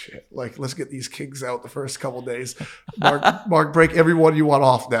 shit, like, let's get these kids out the first couple of days. Mark, break everyone you want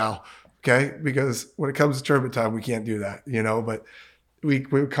off now, okay? Because when it comes to tournament time, we can't do that, you know. But we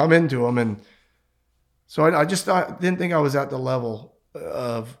would come into them, and so I just didn't think I was at the level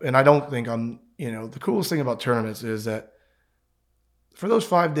of, and I don't think I'm, you know, the coolest thing about tournaments is that for those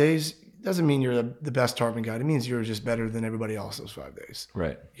 5 days, doesn't mean you're the best tarpon guide. It means you're just better than everybody else those 5 days.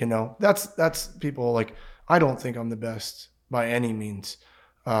 Right. You know, that's people like, I don't think I'm the best by any means.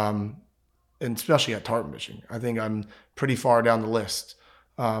 And especially at tarpon fishing. I think I'm pretty far down the list.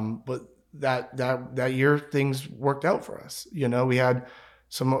 But that year things worked out for us. You know, we had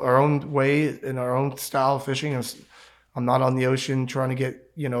our own way and our own style of fishing. I'm not on the ocean trying to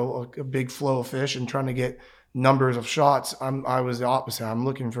get, you know, a big flow of fish and trying to get numbers of shots. I was the opposite. I'm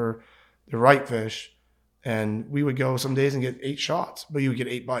looking for the right fish, and we would go some days and get 8 shots, but you would get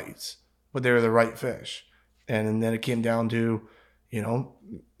 8 bites, but they were the right fish. And then it came down to, you know,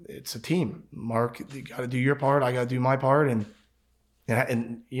 it's a team. Mark, you got to do your part. I got to do my part. And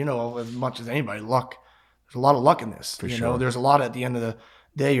you know, as much as anybody, luck, there's a lot of luck in this. For you sure. know, there's a lot at the end of the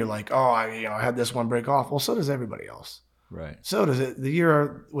day. You're like, oh, I had this one break off. Well, so does everybody else. Right. So does it. The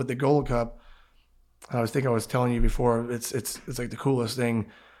year with the Gold Cup, I was telling you before, it's like the coolest thing.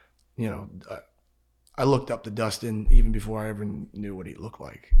 You know, I looked up to Dustin even before I ever knew what he looked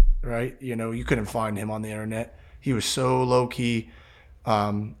like, right? You know, you couldn't find him on the internet. He was so low key,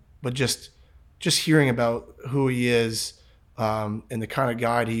 but just hearing about who he is, and the kind of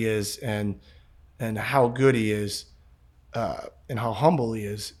guide he is, and how good he is, and how humble he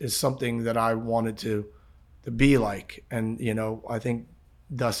is something that I wanted to be like. And you know, I think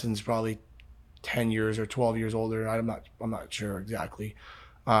Dustin's probably 10 years or 12 years older. I'm not sure exactly.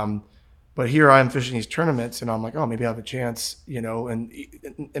 But here I am fishing these tournaments, and I'm like, oh, maybe I have a chance, you know, and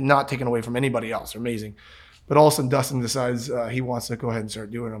not taken away from anybody else. They're amazing. But all of a sudden, Dustin decides he wants to go ahead and start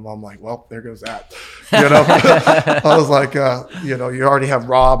doing them. I'm like, well, there goes that. You know, I was like, you know, you already have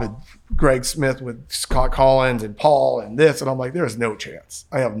Rob and Greg Smith with Scott Collins and Paul and this. And I'm like, there's no chance.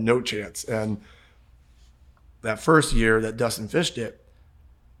 I have no chance. And that first year that Dustin fished it,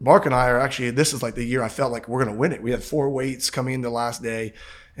 Mark and I are actually, this is like the year I felt like we're going to win it. We had 4 weights coming in the last day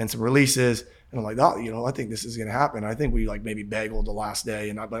and some releases. And I'm like, oh, you know, I think this is going to happen. I think we like maybe bageled the last day.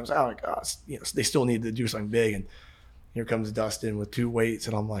 And I was like, oh, you know, they still need to do something big. And here comes Dustin with 2 weights.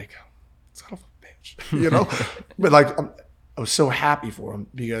 And I'm like, son of a bitch, you know? But like, I was so happy for him,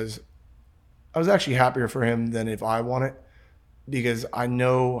 because I was actually happier for him than if I won it, because I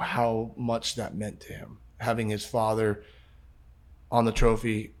know how much that meant to him, having his father on the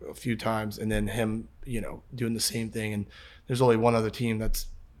trophy a few times, and then him, you know, doing the same thing. And there's only one other team that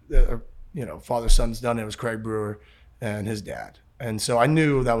you know, father-son's done it. It was Craig Brewer and his dad. And so I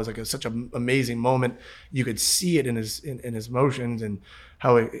knew that was like such an amazing moment. You could see it in his motions, and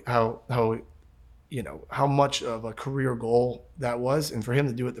how you know, how much of a career goal that was. And for him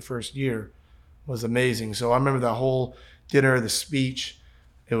to do it the first year was amazing. So I remember that whole dinner, the speech.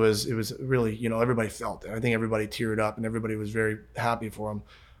 It was really, you know, everybody felt it. I think everybody teared up, and everybody was very happy for him.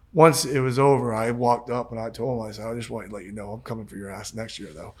 once it was over, I walked up and I told him, I said, I just want to let you know I'm coming for your ass next year,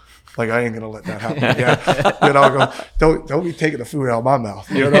 though. Like, I ain't going to let that happen again. You know, I go, don't be taking the food out of my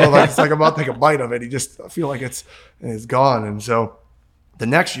mouth. You know, like, it's like I'm about to take a bite of it. I feel like it's gone. And so the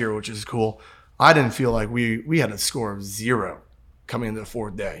next year, which is cool, I didn't feel like we had a score of 0 coming into the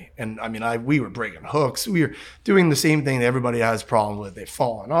 4th day. And I mean, we were breaking hooks. We were doing the same thing that everybody has problems with. They've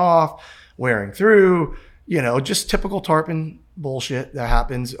fallen off, wearing through, you know, just typical tarpon bullshit that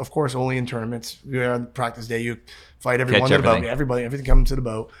happens, of course, only in tournaments. You're on practice day, you fight everyone to the boat. Everything comes to the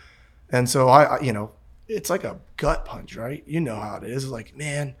boat. And so I, you know, it's like a gut punch, right? You know how it is. It's like,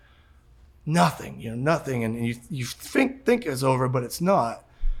 man, nothing. And you think it's over, but it's not.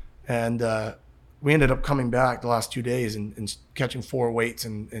 And we ended up coming back the last 2 days and catching 4 weights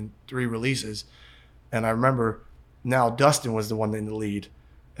and 3 releases. And I remember now Dustin was the one in the lead.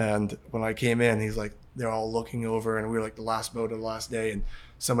 And when I came in, he's like, they're all looking over, and we were like the last boat of the last day. And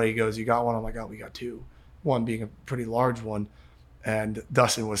somebody goes, "You got one?" I'm like, "Oh, we got 2." One being a pretty large one. And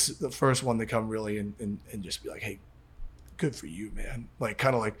Dustin was the first one to come really and just be like, "Hey, good for you, man." Like,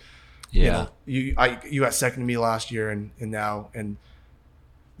 kind of like, yeah, you know, you got second to me last year and now, and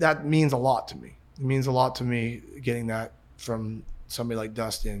that means a lot to me. It means a lot to me getting that from somebody like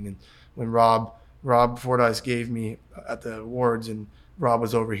Dustin. And when Rob Fordyce gave me at the awards, and Rob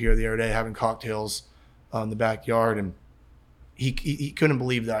was over here the other day having cocktails in the backyard, and he couldn't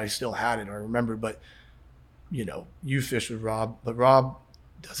believe that I still had it. I remember, but you know, you fish with Rob, but Rob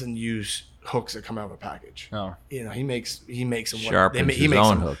doesn't use hooks that come out of a package. No, you know, he makes them sharpens his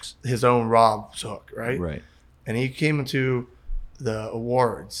own hooks, his own Rob's hook, right? Right. And he came into the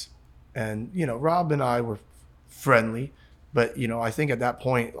awards, and you know, Rob and I were friendly, but you know, I think at that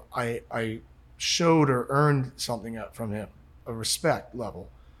point I showed or earned something up from him, a respect level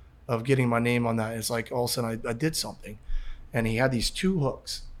of getting my name on that. It's like all of a sudden I did something. And he had these 2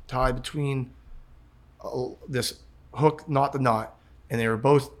 hooks tied between this hook, not the knot, and they were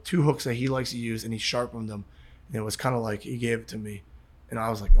both 2 hooks that he likes to use, and he sharpened them. And it was kind of like he gave it to me, and I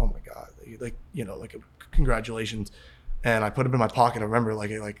was like, oh my God, like, you know, like, congratulations. And I put them in my pocket. I remember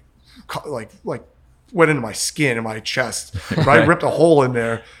like it like went into my skin and my chest. Right? I ripped a hole in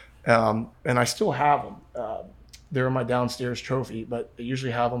there, and I still have them. They're in my downstairs trophy, but I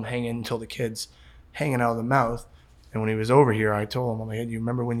usually have them hanging until the kid's hanging out of the mouth. And when he was over here, I told him, I'm like, "Hey, do you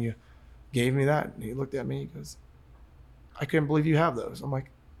remember when you gave me that?" And he looked at me, he goes, "I couldn't believe you have those." I'm like,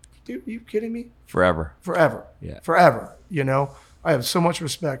 "Dude, are you kidding me?" Forever. Yeah. Forever. You know, I have so much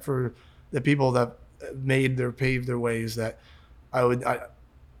respect for the people that paved their ways that I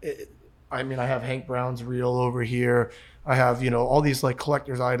mean, I have Hank Brown's reel over here. I have, you know, all these like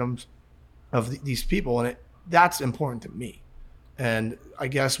collector's items of these people, and that's important to me. And I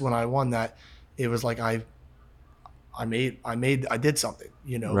guess when I won that, it was like I did something,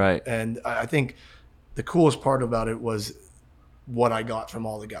 you know. Right. And I think the coolest part about it was what I got from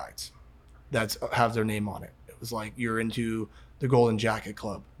all the guides that have their name on it. It was like, you're into the Golden Jacket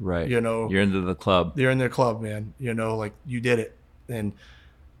Club. Right. You know. You're into the club. You're in their club, man. You know, like, you did it. And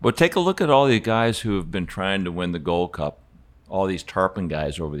well, take a look at all the guys who have been trying to win the Gold Cup. All these tarpon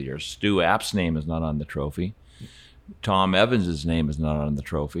guys over the years. Stu App's name is not on the trophy. Tom Evans's name is not on the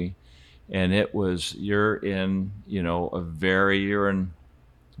trophy. And it was, you're in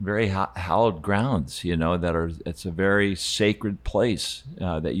very hallowed grounds, you know, it's a very sacred place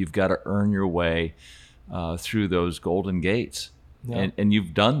that you've got to earn your way through those golden gates. Yeah. And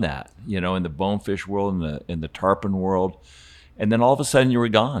you've done that, you know, in the bonefish world, in the tarpon world. And then all of a sudden you were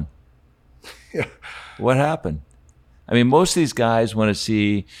gone. Yeah. What happened? I mean, most of these guys want to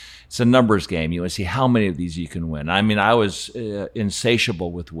see, it's a numbers game. You want to see how many of these you can win. I mean, I was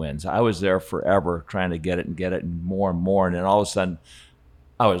insatiable with wins. I was there forever trying to get it and more. And then all of a sudden,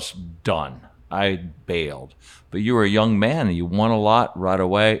 I was done. I bailed. But you were a young man and you won a lot right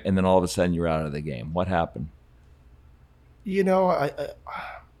away. And then all of a sudden, you're out of the game. What happened? You know,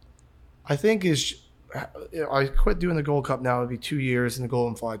 I think I quit doing the Gold Cup now. It'd be 2 years, and the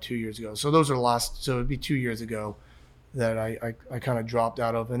Golden Fly 2 years ago. So those are the last. So it'd be 2 years ago that I kind of dropped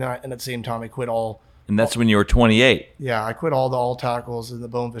out of, and at the same time I quit all. And that's when you were 28. Yeah, I quit all the all tackles and the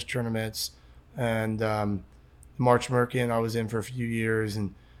bonefish tournaments, and March Merkin I was in for a few years,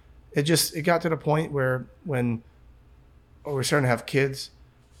 and it got to the point where when we're starting to have kids,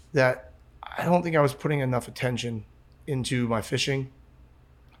 that I don't think I was putting enough attention into my fishing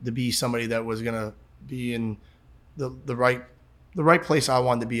to be somebody that was gonna be in the right place I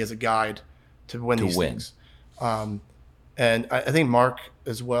wanted to be as a guide to win these things. And I think Mark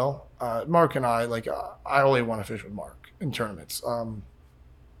as well. Mark and I, I only want to fish with Mark in tournaments. I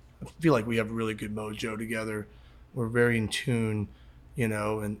feel like we have a really good mojo together. We're very in tune.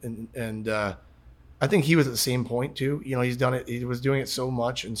 and I think he was at the same point too. He's done it. He was doing it so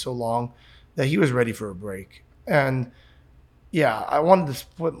much and so long that he was ready for a break. And yeah, I wanted to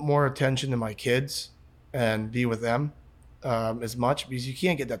put more attention to my kids and be with them as much, because you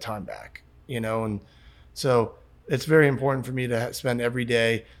can't get that time back, and so it's very important for me to spend every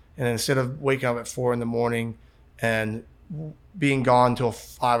day. And instead of waking up at 4 a.m. and being gone till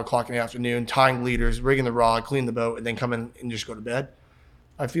 5 o'clock in the afternoon, tying leaders, rigging the rod, clean the boat, and then come in and just go to bed,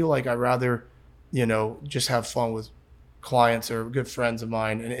 I feel like I'd rather, just have fun with clients or good friends of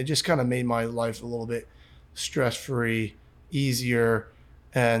mine. And it just kind of made my life a little bit stress-free, easier.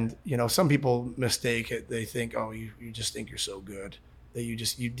 And, some people mistake it. They think, oh, you just think you're so good that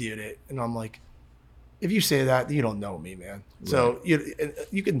you did it. And I'm like, if you say that, you don't know me, man. Right. So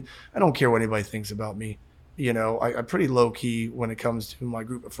you can, I don't care what anybody thinks about me. I'm pretty low key when it comes to my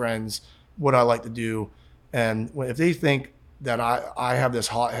group of friends, what I like to do. And if they think that I have this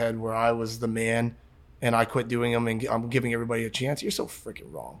hothead where I was the man and I quit doing them and I'm giving everybody a chance, you're so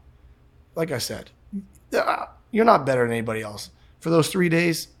freaking wrong. Like I said, you're not better than anybody else. For those 3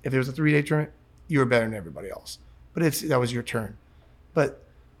 days, if it was a 3-day tournament, you were better than everybody else. But that was your turn. But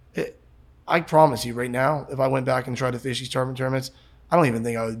I promise you right now, if I went back and tried to fish these tournaments, I don't even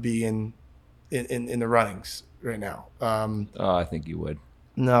think I would be in the runnings right now. I think you would.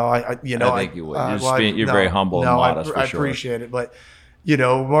 No, I think you would. You're very humble and modest. I appreciate it, but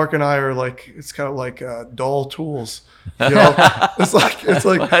Mark and I are like, it's kind of like dull tools. It's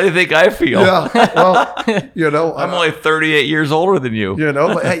like. How do you think I feel? Yeah, well, I'm only 38 years older than you.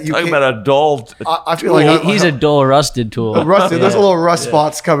 But hey, talking about a dull. I feel like he's a dull rusted tool. Rusted. Yeah. There's a little rust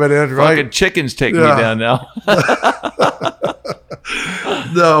spots coming in, right? Fucking chickens taking me down now.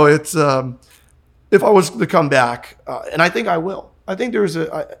 No, it's if I was to come back, and I think I will. I think there's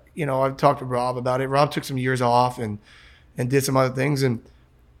I've talked to Rob about it. Rob took some years off and did some other things. And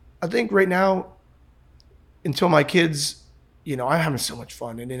I think right now, until my kids, I'm having so much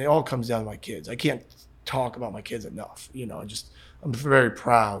fun. And it all comes down to my kids. I can't talk about my kids enough. I'm very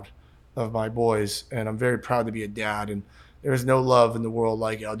proud of my boys, and I'm very proud to be a dad. And there's no love in the world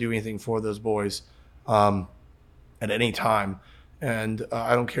like it. I'll do anything for those boys at any time. And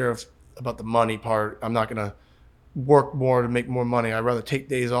I don't care about the money part. I'm not going to work more to make more money. I'd rather take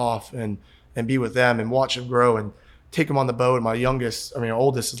days off and be with them and watch them grow and take them on the boat. And my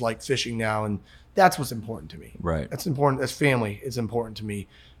oldest is like fishing now, and that's what's important to me. Right. That's important. That's family is important to me.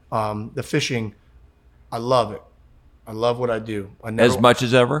 The fishing, I love it. I love what I do. As much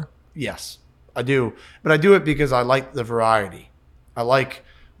as ever? Yes, I do. But I do it because I like the variety. I like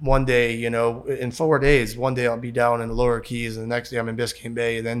one day, in 4 days, one day I'll be down in the Lower Keys, and the next day I'm in Biscayne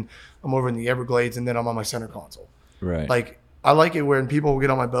Bay, and then I'm over in the Everglades, and then I'm on my center console. Right. Like, I like it when people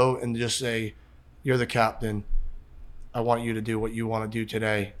get on my boat and just say, you're the captain. I want you to do what you want to do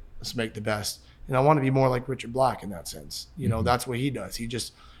today. Let's make the best. And I want to be more like Richard Black in that sense. That's what he does.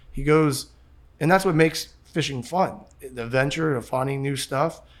 He goes, and that's what makes fishing fun. The adventure of finding new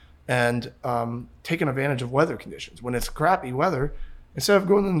stuff and taking advantage of weather conditions. When it's crappy weather, instead of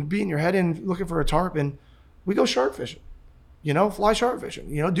going and beating your head in looking for a tarpon, we go shark fishing. Fly shark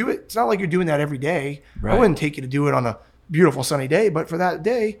fishing. Do it. It's not like you're doing that every day. Right. I wouldn't take you to do it on a beautiful sunny day, but for that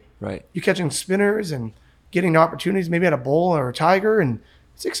day, right, you're catching spinners and getting opportunities, maybe at a bull or a tiger, and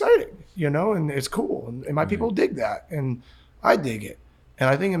it's exciting, and it's cool. And my people dig that, and I dig it. And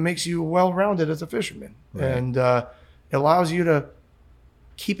I think it makes you well-rounded as a fisherman, right, and it allows you to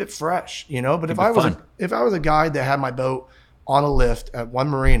keep it fresh, But if I was a guy that had my boat on a lift at one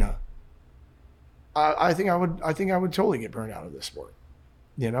marina, I think I would totally get burned out of this sport.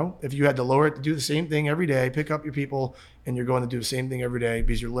 If you had to lower it to do the same thing every day, pick up your people, and you're going to do the same thing every day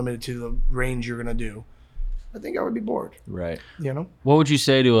because you're limited to the range you're going to do, I think I would be bored. Right. What would you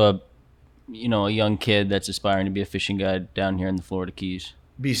say to a young kid that's aspiring to be a fishing guide down here in the Florida Keys?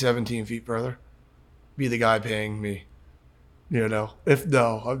 Be 17 feet further. Be the guy paying me. I'm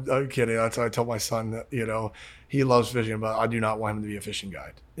kidding. That's why I tell my son that, he loves fishing, but I do not want him to be a fishing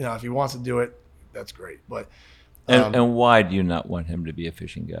guide. If he wants to do it, that's great. But and why do you not want him to be a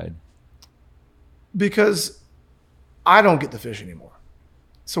fishing guide? Because I don't get to fish anymore.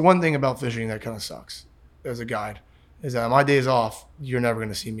 So one thing about fishing that kind of sucks as a guide is that on my days off, you're never going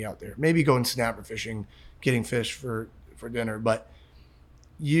to see me out there. Maybe going snapper fishing, getting fish for dinner, but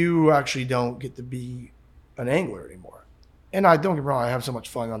you actually don't get to be an angler anymore. And I don't get me wrong, I have so much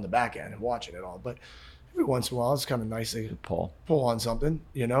fun on the back end and watching it all, but every once in a while it's kind of nice to pull on something,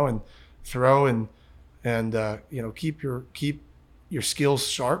 and throw and keep your skills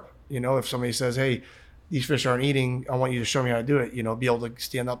sharp. If somebody says, hey, these fish aren't eating, I want you to show me how to do it, be able to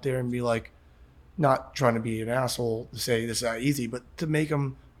stand up there and be like, not trying to be an asshole to say this is that easy, but to make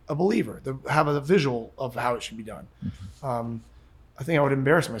them a believer, to have a visual of how it should be done. I think I would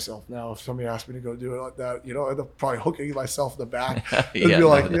embarrass myself now if somebody asked me to go do it like that. You know, I'd probably hooking myself in the back. It'd be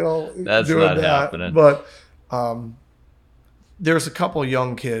like, you know, that's doing not that. happening. But there's a couple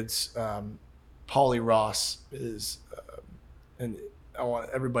young kids. Polly Ross is, and I want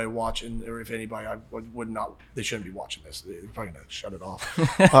everybody watching, or if anybody, I would not, they shouldn't be watching this. They're probably going to shut it off.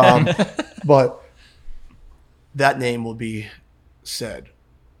 But that name will be said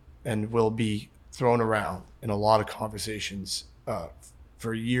and will be thrown around in a lot of conversations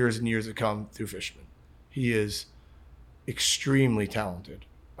for years and years to come through Fishman. He is extremely talented.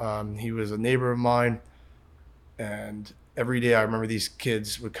 He was a neighbor of mine, and every day I remember these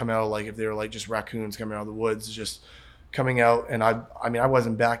kids would come out, like if they were like just raccoons coming out of the woods, just coming out. And I mean, I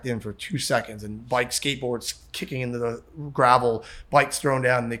wasn't backed in for 2 seconds, and skateboards kicking into the gravel, bikes thrown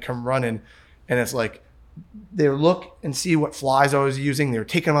down, and they come running. And it's like, they look and see what flies I was using. They were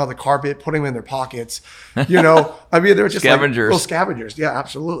taking them out of the carpet, putting them in their pockets. You know, I mean, they were just scavengers. Like little scavengers. Yeah,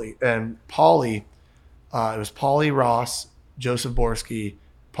 absolutely. And Polly, it was Polly Ross, Joseph Borski,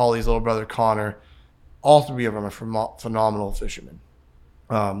 Polly's little brother Connor. All three of them are phenomenal fishermen.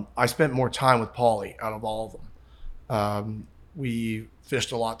 I spent more time with Polly out of all of them. We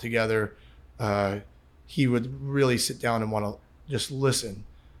fished a lot together. He would really sit down and want to just listen.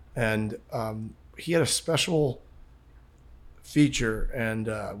 And he had a special feature, and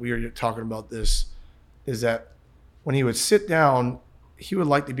we were talking about this, is that when he would sit down, he would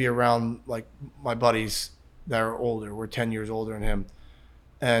like to be around like my buddies that are older. We're 10 years older than him.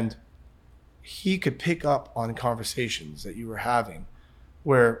 And he could pick up on conversations that you were having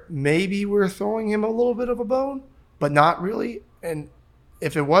where maybe we're throwing him a little bit of a bone, but not really. And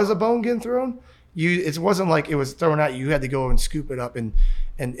if it was a bone getting thrown, it wasn't like it was thrown at you. You had to go and scoop it up and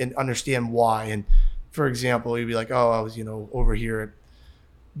understand why. And for example, he'd be like, oh, I was, you know, over here at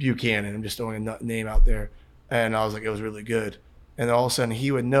Buchanan. I'm just throwing a name out there. And I was like, it was really good. And then all of a sudden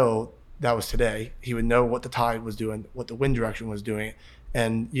he would know that was today. He would know what the tide was doing, what the wind direction was doing.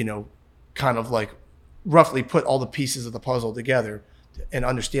 And, you know, kind of like roughly put all the pieces of the puzzle together and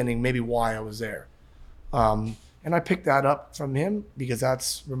understanding maybe why I was there. And I picked that up from him because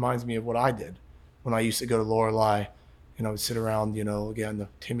that reminds me of what I did when I used to go to Lorelei, and I would sit around, you know, again, the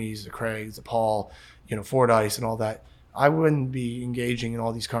Timmys, the Craigs, the Paul, you know, Fordyce and all that. I wouldn't be engaging in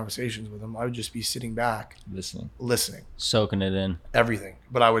all these conversations with them. I would just be sitting back, listening, soaking it in, everything.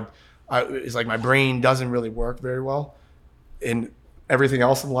 But it's like my brain doesn't really work very well in everything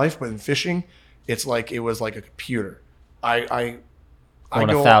else in life, but in fishing, it's like it was like a computer. I going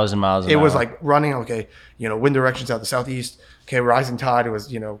 1,000 miles an hour. It was like running, okay, you know, wind directions out the southeast, okay, rising tide, it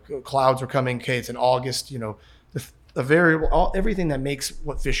was, you know, clouds were coming, okay, it's in August, you know, the variable, everything that makes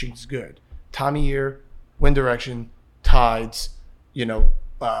what fishing is good. Time of year, wind direction, tides, you know,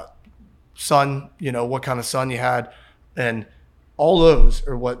 sun, you know, what kind of sun you had, and all those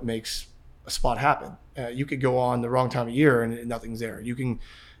are what makes a spot happen. You could go on the wrong time of year and nothing's there. You can,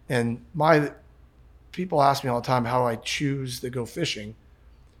 and people ask me all the time how I choose to go fishing.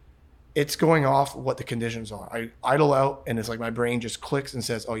 It's going off what the conditions are. I idle out and it's like my brain just clicks and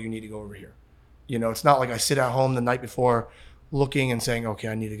says, oh, you need to go over here. You know, it's not like I sit at home the night before looking and saying, okay,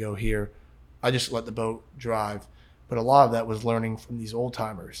 I need to go here. I just let the boat drive. But a lot of that was learning from these old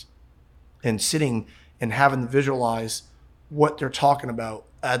timers and sitting and having to visualize what they're talking about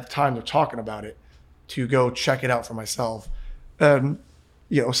at the time they're talking about it, to go check it out for myself. And,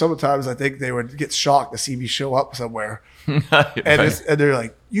 you know, sometimes I think they would get shocked to see me show up somewhere. And they're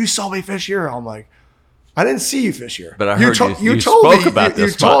like, you saw me fish here? I'm like, I didn't see you fish here. But I heard you spoke about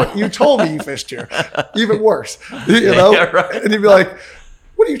this spot. You told me you fished here. Even worse. You know? Yeah, right. And he'd be like,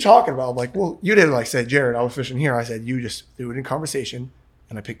 what are you talking about? I'm like, well, you didn't like say, Jared, I was fishing here. I said, you just threw it in conversation,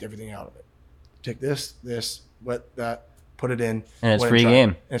 and I picked everything out of it. Take this, that, put it in. And it's free game.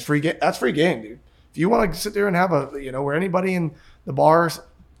 And it's free game. That's free game, dude. If you want to sit there and have where anybody in the bars,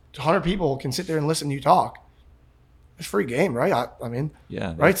 100 people can sit there and listen to you talk, it's free game, right? I mean,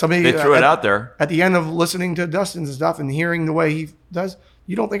 yeah, right? Somebody they threw it out there. At the end of listening to Dustin's and stuff and hearing the way he does,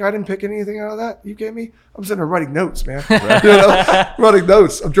 you don't think I didn't pick anything out of that? You kidding me? I'm sitting there writing notes, man. Right. You know, writing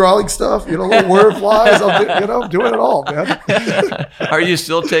notes. I'm drawing stuff, little word flies. I'm doing it all, man. Are you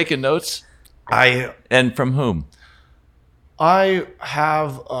still taking notes? And from whom? I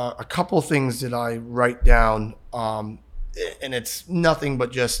have a couple things that I write down, and it's nothing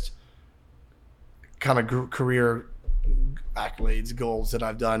but just kind of career accolades, goals that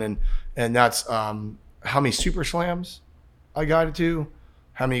I've done, and that's how many super slams I guided to,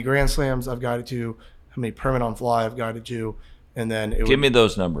 how many grand slams I've guided to, how many permit on fly I've guided to, and then give me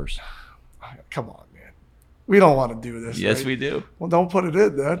those numbers. come on, man. We don't want to do this. Yes, right? we do. Well, don't put it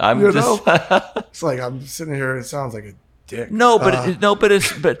in then. I'm you just. know? It's like I'm sitting here. It sounds like a dick. No, but Uh, but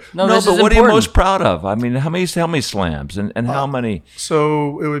this what is are you important. most proud of? I mean, how many slams and how many?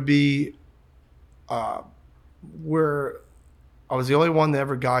 So it would be where I was the only one to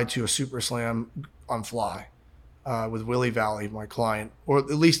ever guide to a super slam on fly with Willie Valley, my client, or at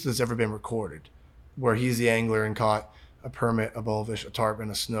least that's ever been recorded, where he's the angler and caught a permit, a bonefish, a tarpon,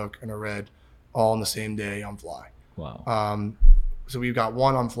 a snook, and a red, all on the same day on fly. Wow. So we've got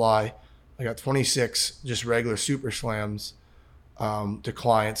one on fly. I got 26 just regular super slams to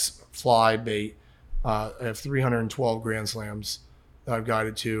clients, fly, bait. I have 312 grand slams that I've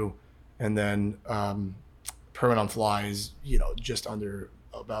guided to. And then permit on fly is, just under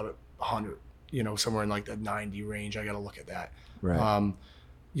about 100, somewhere in like the 90 range. I got to look at that. Right.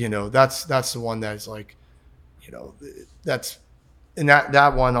 That's the one that's like, that's, and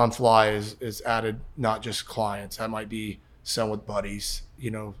that one on fly is added, not just clients. That might be some with buddies,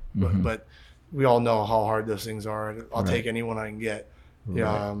 but we all know how hard those things are. I'll take anyone I can get.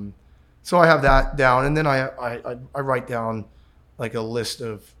 Right. So I have that down, and then I write down like a list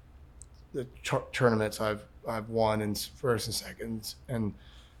of the tournaments I've won in first and seconds, and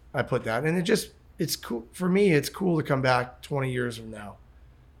I put that, and it's cool for me. It's cool to come back 20 years from now,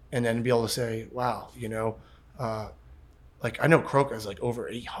 and then be able to say, wow, like I know Croca has like over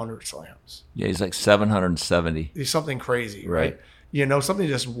 800 slams. Yeah, he's like 770. He's something crazy, Right. right? Something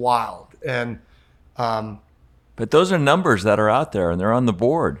just wild, and But those are numbers that are out there, and they're on the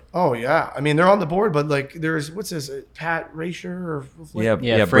board. oh yeah, I mean they're on the board, but like there's what's this Pat Rasher or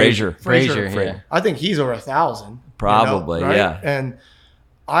Yeah, Frazier. Frazier, yeah. I think he's over 1,000. Probably, right? yeah. And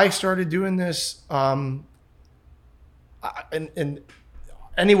I started doing this in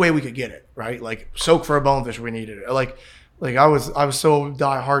any way we could get it, right? Like soak for a bonefish, we needed it. Like I was so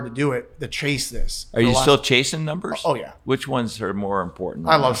die hard to do it to chase this. Are you still chasing numbers? Oh yeah. Which ones are more important?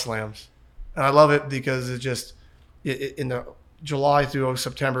 I love slams, and I love it because it just in the July through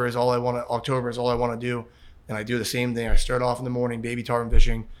September is all I want to. October is all I want to do, and I do the same thing. I start off in the morning, baby tarpon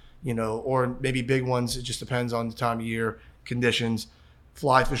fishing, or maybe big ones. It just depends on the time of year, conditions,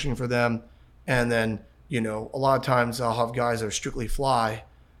 fly fishing for them, and then a lot of times I'll have guys that are strictly fly,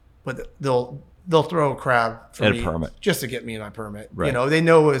 but they'll throw a crab for And a me permit. just to get me my permit. Right. They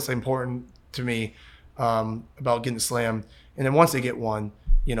know it's important to me about getting slammed, and then once they get one,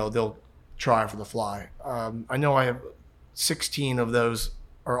 they'll try for the fly. I know I have 16 of those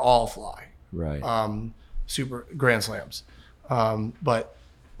are all fly. Right. Super grand slams. But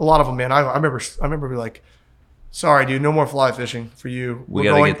a lot of them, man, I remember being like, sorry, dude, no more fly fishing for you. We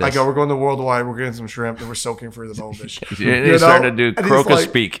gotta get this. We're going to Worldwide. We're getting some shrimp and we're soaking for the bonefish. He's starting to do And he's Croca like-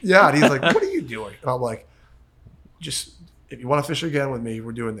 speak. Yeah. And he's like, what are you doing? And I'm like, just, if you want to fish again with me,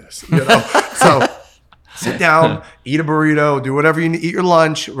 we're doing this. So sit down, eat a burrito, do whatever you need, eat your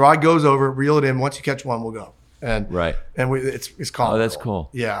lunch. Rod goes over, reel it in. Once you catch one, we'll go. And Right. and it's comical. Oh, that's cool.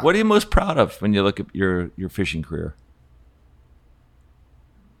 Yeah. What are you most proud of when you look at your fishing career?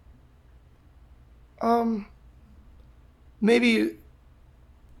 Maybe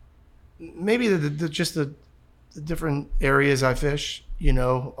the different areas I fish.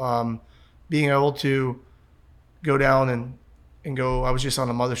 Being able to go down and go. I was just on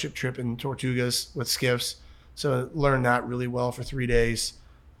a mothership trip in Tortugas with skiffs, so I learned that really well for 3 days.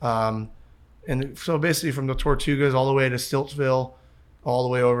 And so basically from the Tortugas all the way to Stiltsville, all the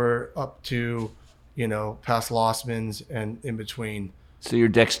way over up to, past Lossman's and in between. So your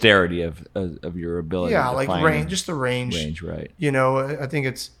dexterity of your ability. Yeah, to like find range, just the range. Range, right? I think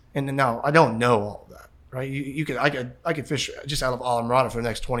it's, and now I don't know all that, right? I could fish just out of Alamrada for the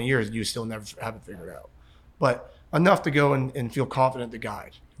next 20 years and you still never have it figured out, but enough to go and feel confident to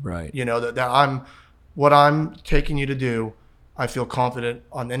guide. Right. That what I'm taking you to do, I feel confident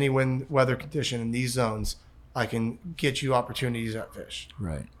on any weather condition in these zones, I can get you opportunities at fish.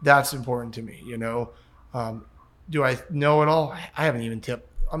 Right. That's important to me. Do I know it all? I haven't even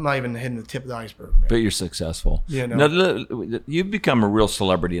I'm not even hitting the tip of the iceberg, man. But you're successful. Now, you've become a real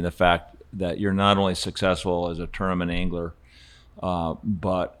celebrity in the fact that you're not only successful as a tournament angler,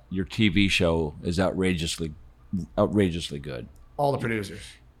 but your TV show is outrageously good. All the producers.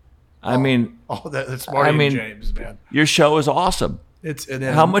 I mean, that's Marty and James, man. Your show is awesome.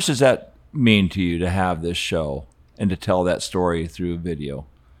 How much does that mean to you to have this show and to tell that story through video?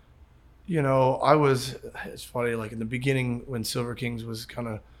 It's funny, like in the beginning when Silver Kings was kind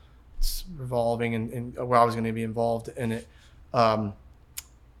of revolving and where I was going to be involved in it, I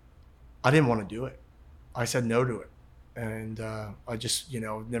didn't want to do it. I said no to it. And I just,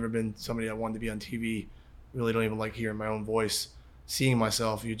 never been somebody that wanted to be on TV. Really don't even like hearing my own voice. seeing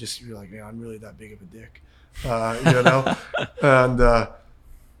myself, you're like, man, I'm really that big of a dick, you know. And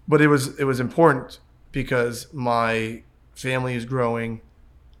but it was important because my family is growing,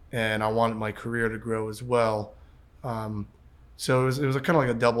 and I wanted my career to grow as well. So it was kind of like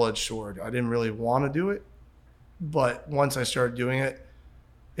a double-edged sword. I didn't really want to do it, but once I started doing it,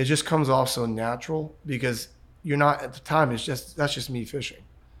 it just comes off so natural because you're not at the time. That's just me fishing,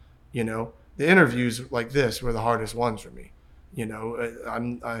 you know. The interviews like this were the hardest ones for me, you know.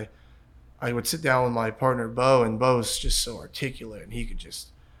 I would sit down with my partner Bo, and Bo's just so articulate, and he could just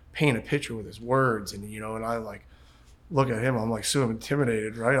paint a picture with his words, and you know, and I like look at him, I'm like so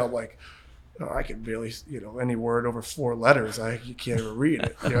intimidated, right? I'm like, oh, I can barely, you know, any word over 4 letters, you can't even read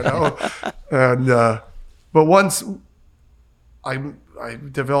it, you know. And but once I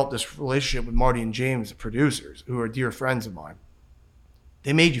developed this relationship with Marty and James, the producers, who are dear friends of mine.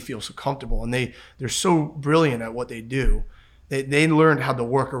 They made you feel so comfortable, and they're so brilliant at what they do. They learned how to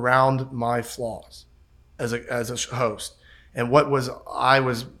work around my flaws as a host, and I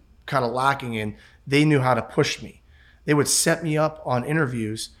was kind of lacking in. They knew how to push me. They would set me up on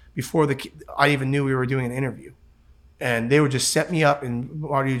interviews before I even knew we were doing an interview, and they would just set me up, and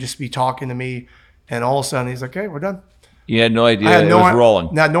Marty would just be talking to me, and all of a sudden he's like, "Okay, we're done." You had no idea it was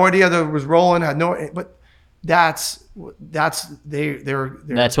rolling. Had no idea that it was rolling. But that's what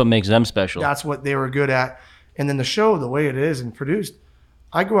makes them special. That's what they were good at. And then the show, the way it is and produced,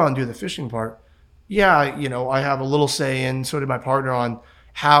 I go out and do the fishing part. Yeah, you know, I have a little say in, so did my partner, on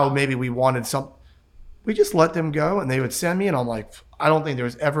how maybe we wanted something. We just let them go, and they would send me, and I'm like, I don't think there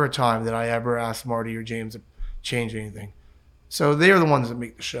was ever a time that I ever asked Marty or James to change anything. So they're the ones that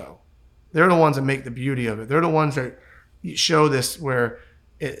make the show. They're the ones that make the beauty of it. They're the ones that show this where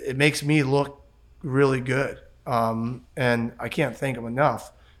it makes me look really good. And I can't thank them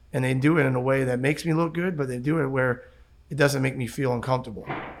enough. And they do it in a way that makes me look good, but they do it where it doesn't make me feel uncomfortable.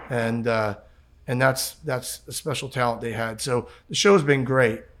 And that's a special talent they had. So the show's been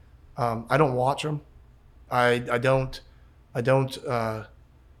great. I don't watch them. I don't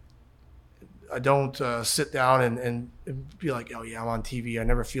sit down and be like, oh yeah, I'm on TV. I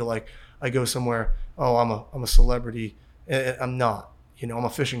never feel like I go somewhere, oh, I'm a celebrity. I'm not. You know, I'm a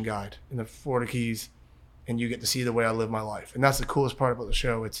fishing guide in the Florida Keys, and you get to see the way I live my life. And that's the coolest part about the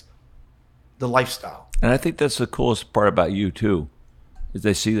show. It's the lifestyle. And I think that's the coolest part about you too, is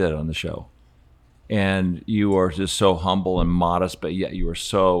they see that on the show. And you are just so humble and modest, but yet you are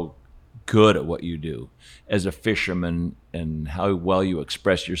so good at what you do as a fisherman, and how well you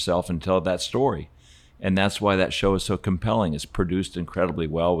express yourself and tell that story. And that's why that show is so compelling. It's produced incredibly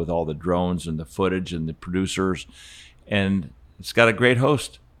well with all the drones and the footage and the producers, and it's got a great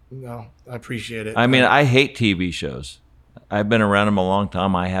host. No, I appreciate it. I mean, I hate TV shows. I've been around them a long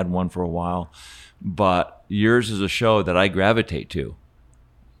time. I had one for a while, but yours is a show that I gravitate to.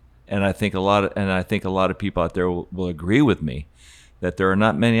 And I think a lot of people out there will agree with me that there are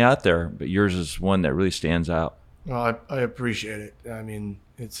not many out there, but yours is one that really stands out. Well, I appreciate it. I mean,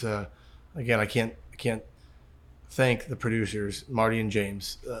 it's again, I can't thank the producers, Marty and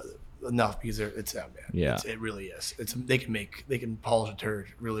James, enough, because it's that, man. Yeah, it really is. They can polish a turd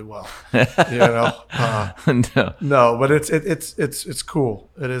really well. You know, no, but it's cool.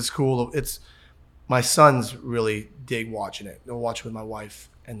 It is cool. It's my sons really dig watching it. They'll watch it with my wife,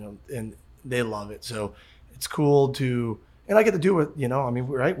 and they love it. So it's cool to. And I get to do it, you know. I mean,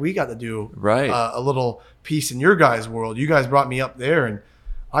 right? We got to do a little piece in your guys' world. You guys brought me up there, and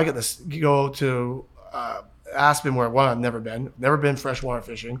I got to go to Aspen, where I've never been freshwater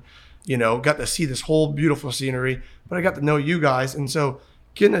fishing. You know, got to see this whole beautiful scenery, but I got to know you guys, and so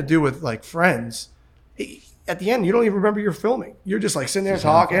getting to do with like friends. At the end, you don't even remember you're filming. You're just like sitting there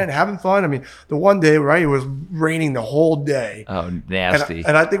talking and having fun. I mean, the one day, right? It was raining the whole day. Oh, nasty!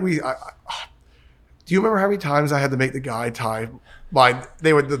 And I think do you remember how many times I had to make the guy tie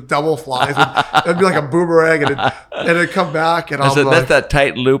the double flies? It'd be like a boomerang, and it'd come back. And that's that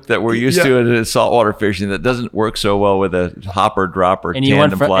tight loop that we're used to in saltwater fishing that doesn't work so well with a hopper, dropper, and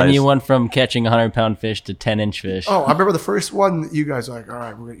tandem flies. And you went from catching 100-pound fish to 10-inch fish. Oh, I remember the first one. You guys were like, all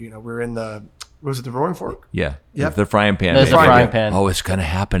right, we're in the. Was it the Roaring Fork? Yeah. Yep. The frying pan. The frying pan. Oh, it's going to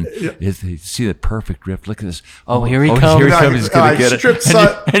happen. Yeah. See the perfect drift. Look at this. Oh, here he comes. Here he comes. He's going to get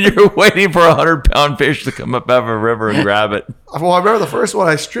it. And you're waiting for a 100-pound fish to come up out of a river and grab it. Well, I remember the first one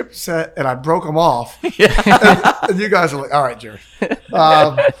I strip set and I broke them off. Yeah. and you guys are like, all right, Jerry. It's a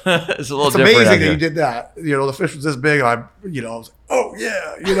little different. It's amazing that you did that. You know, the fish was this big, and I was like, oh,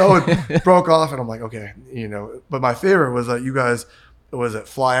 yeah. You know, and broke off. And I'm like, okay. You know, but my favorite was you guys, was it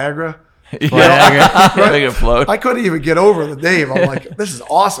Flyagra? Make it float. I couldn't even get over the name. I'm like, this is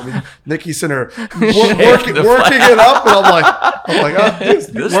awesome. And Nikki's in there working it up, and I'm like, oh,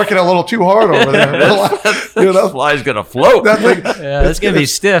 this working a little too hard over there. This fly's gonna float. That thing, it's gonna be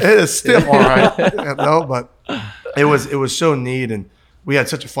stiff. It is stiff, all right. No, but it was so neat, and we had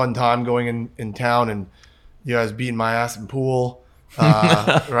such a fun time going in town, and you guys beating my ass in pool.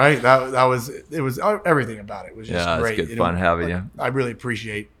 Right? That was everything about it was just great. It's good fun having you. I really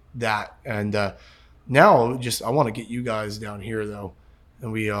appreciate that, and now I want to get you guys down here though,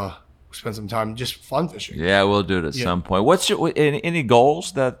 and we spend some time just fun fishing. Yeah, we'll do it at some point. What's any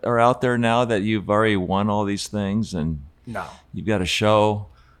goals that are out there now that you've already won all these things and no, you've got a show?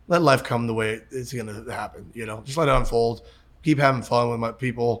 Let life come the way it's going to happen. Just let it unfold. Keep having fun with my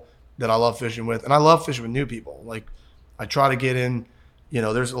people that I love fishing with, and I love fishing with new people. Like I try to get in.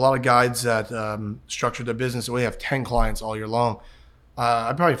 There's a lot of guides that structure their business the way they have 10 clients all year long.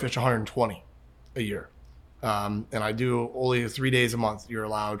 I probably fish 120 a year. And I do only 3 days a month you're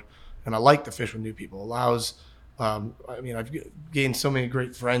allowed. And I like to fish with new people. It allows, I've gained so many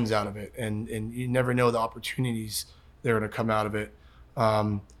great friends out of it. And you never know the opportunities that are going to come out of it.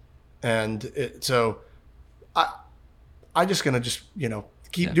 So I just going to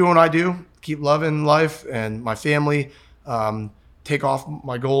keep doing what I do, keep loving life and my family. Take off.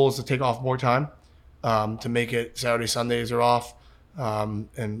 My goal is to take off more time, to make it Saturday, Sundays are off.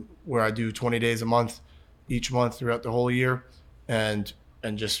 And where I do 20 days a month, each month throughout the whole year, and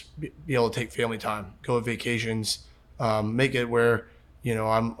just be able to take family time, go on vacations, make it where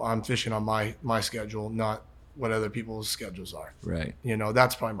I'm fishing on my schedule, not what other people's schedules are. Right.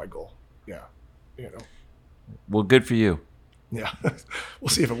 That's probably my goal. Yeah. Well, good for you. Yeah, we'll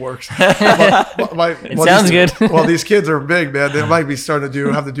see if it works. It sounds good. Well, these kids are big, man. They might be starting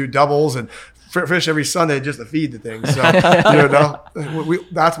to have to do doubles and fish every Sunday just to feed the thing. So,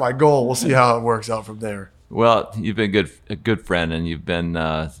 that's my goal. We'll see how it works out from there. Well, you've been a good friend, and you've been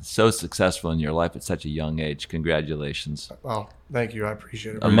so successful in your life at such a young age. Congratulations. Oh, thank you. I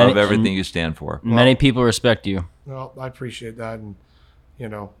appreciate it. I love everything you stand for. Many people respect you. Well, I appreciate that, and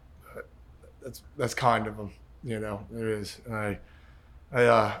that's kind of them. There is. And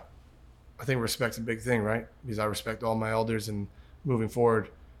I think respect's a big thing, right? Because I respect all my elders, and moving forward,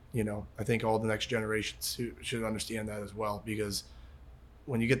 I think all the next generations should understand that as well. Because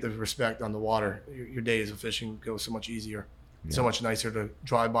when you get the respect on the water, your days of fishing go so much easier. Yeah. So much nicer to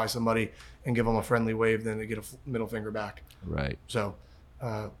drive by somebody and give them a friendly wave than to get a middle finger back. Right. So,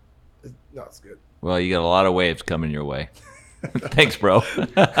 it's good. Well, you got a lot of waves coming your way. Thanks, bro.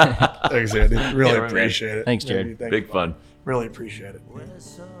 Thanks, Andy. Really appreciate it. Thanks, Jared. Big fun. Really appreciate it.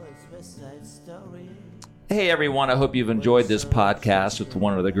 Hey, everyone. I hope you've enjoyed this podcast with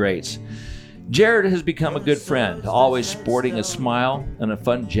one of the greats. Jared has become a good friend, always sporting a smile and a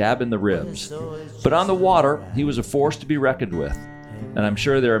fun jab in the ribs. But on the water, he was a force to be reckoned with. And I'm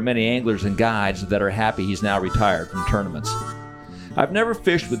sure there are many anglers and guides that are happy he's now retired from tournaments. I've never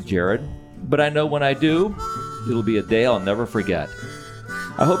fished with Jared, but I know when I do, it'll be a day I'll never forget.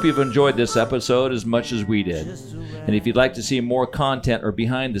 I hope you've enjoyed this episode as much as we did. And if you'd like to see more content or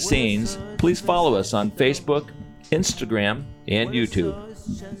behind the scenes, please follow us on Facebook, Instagram, and YouTube.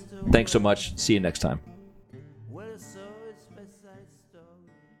 Thanks so much. See you next time.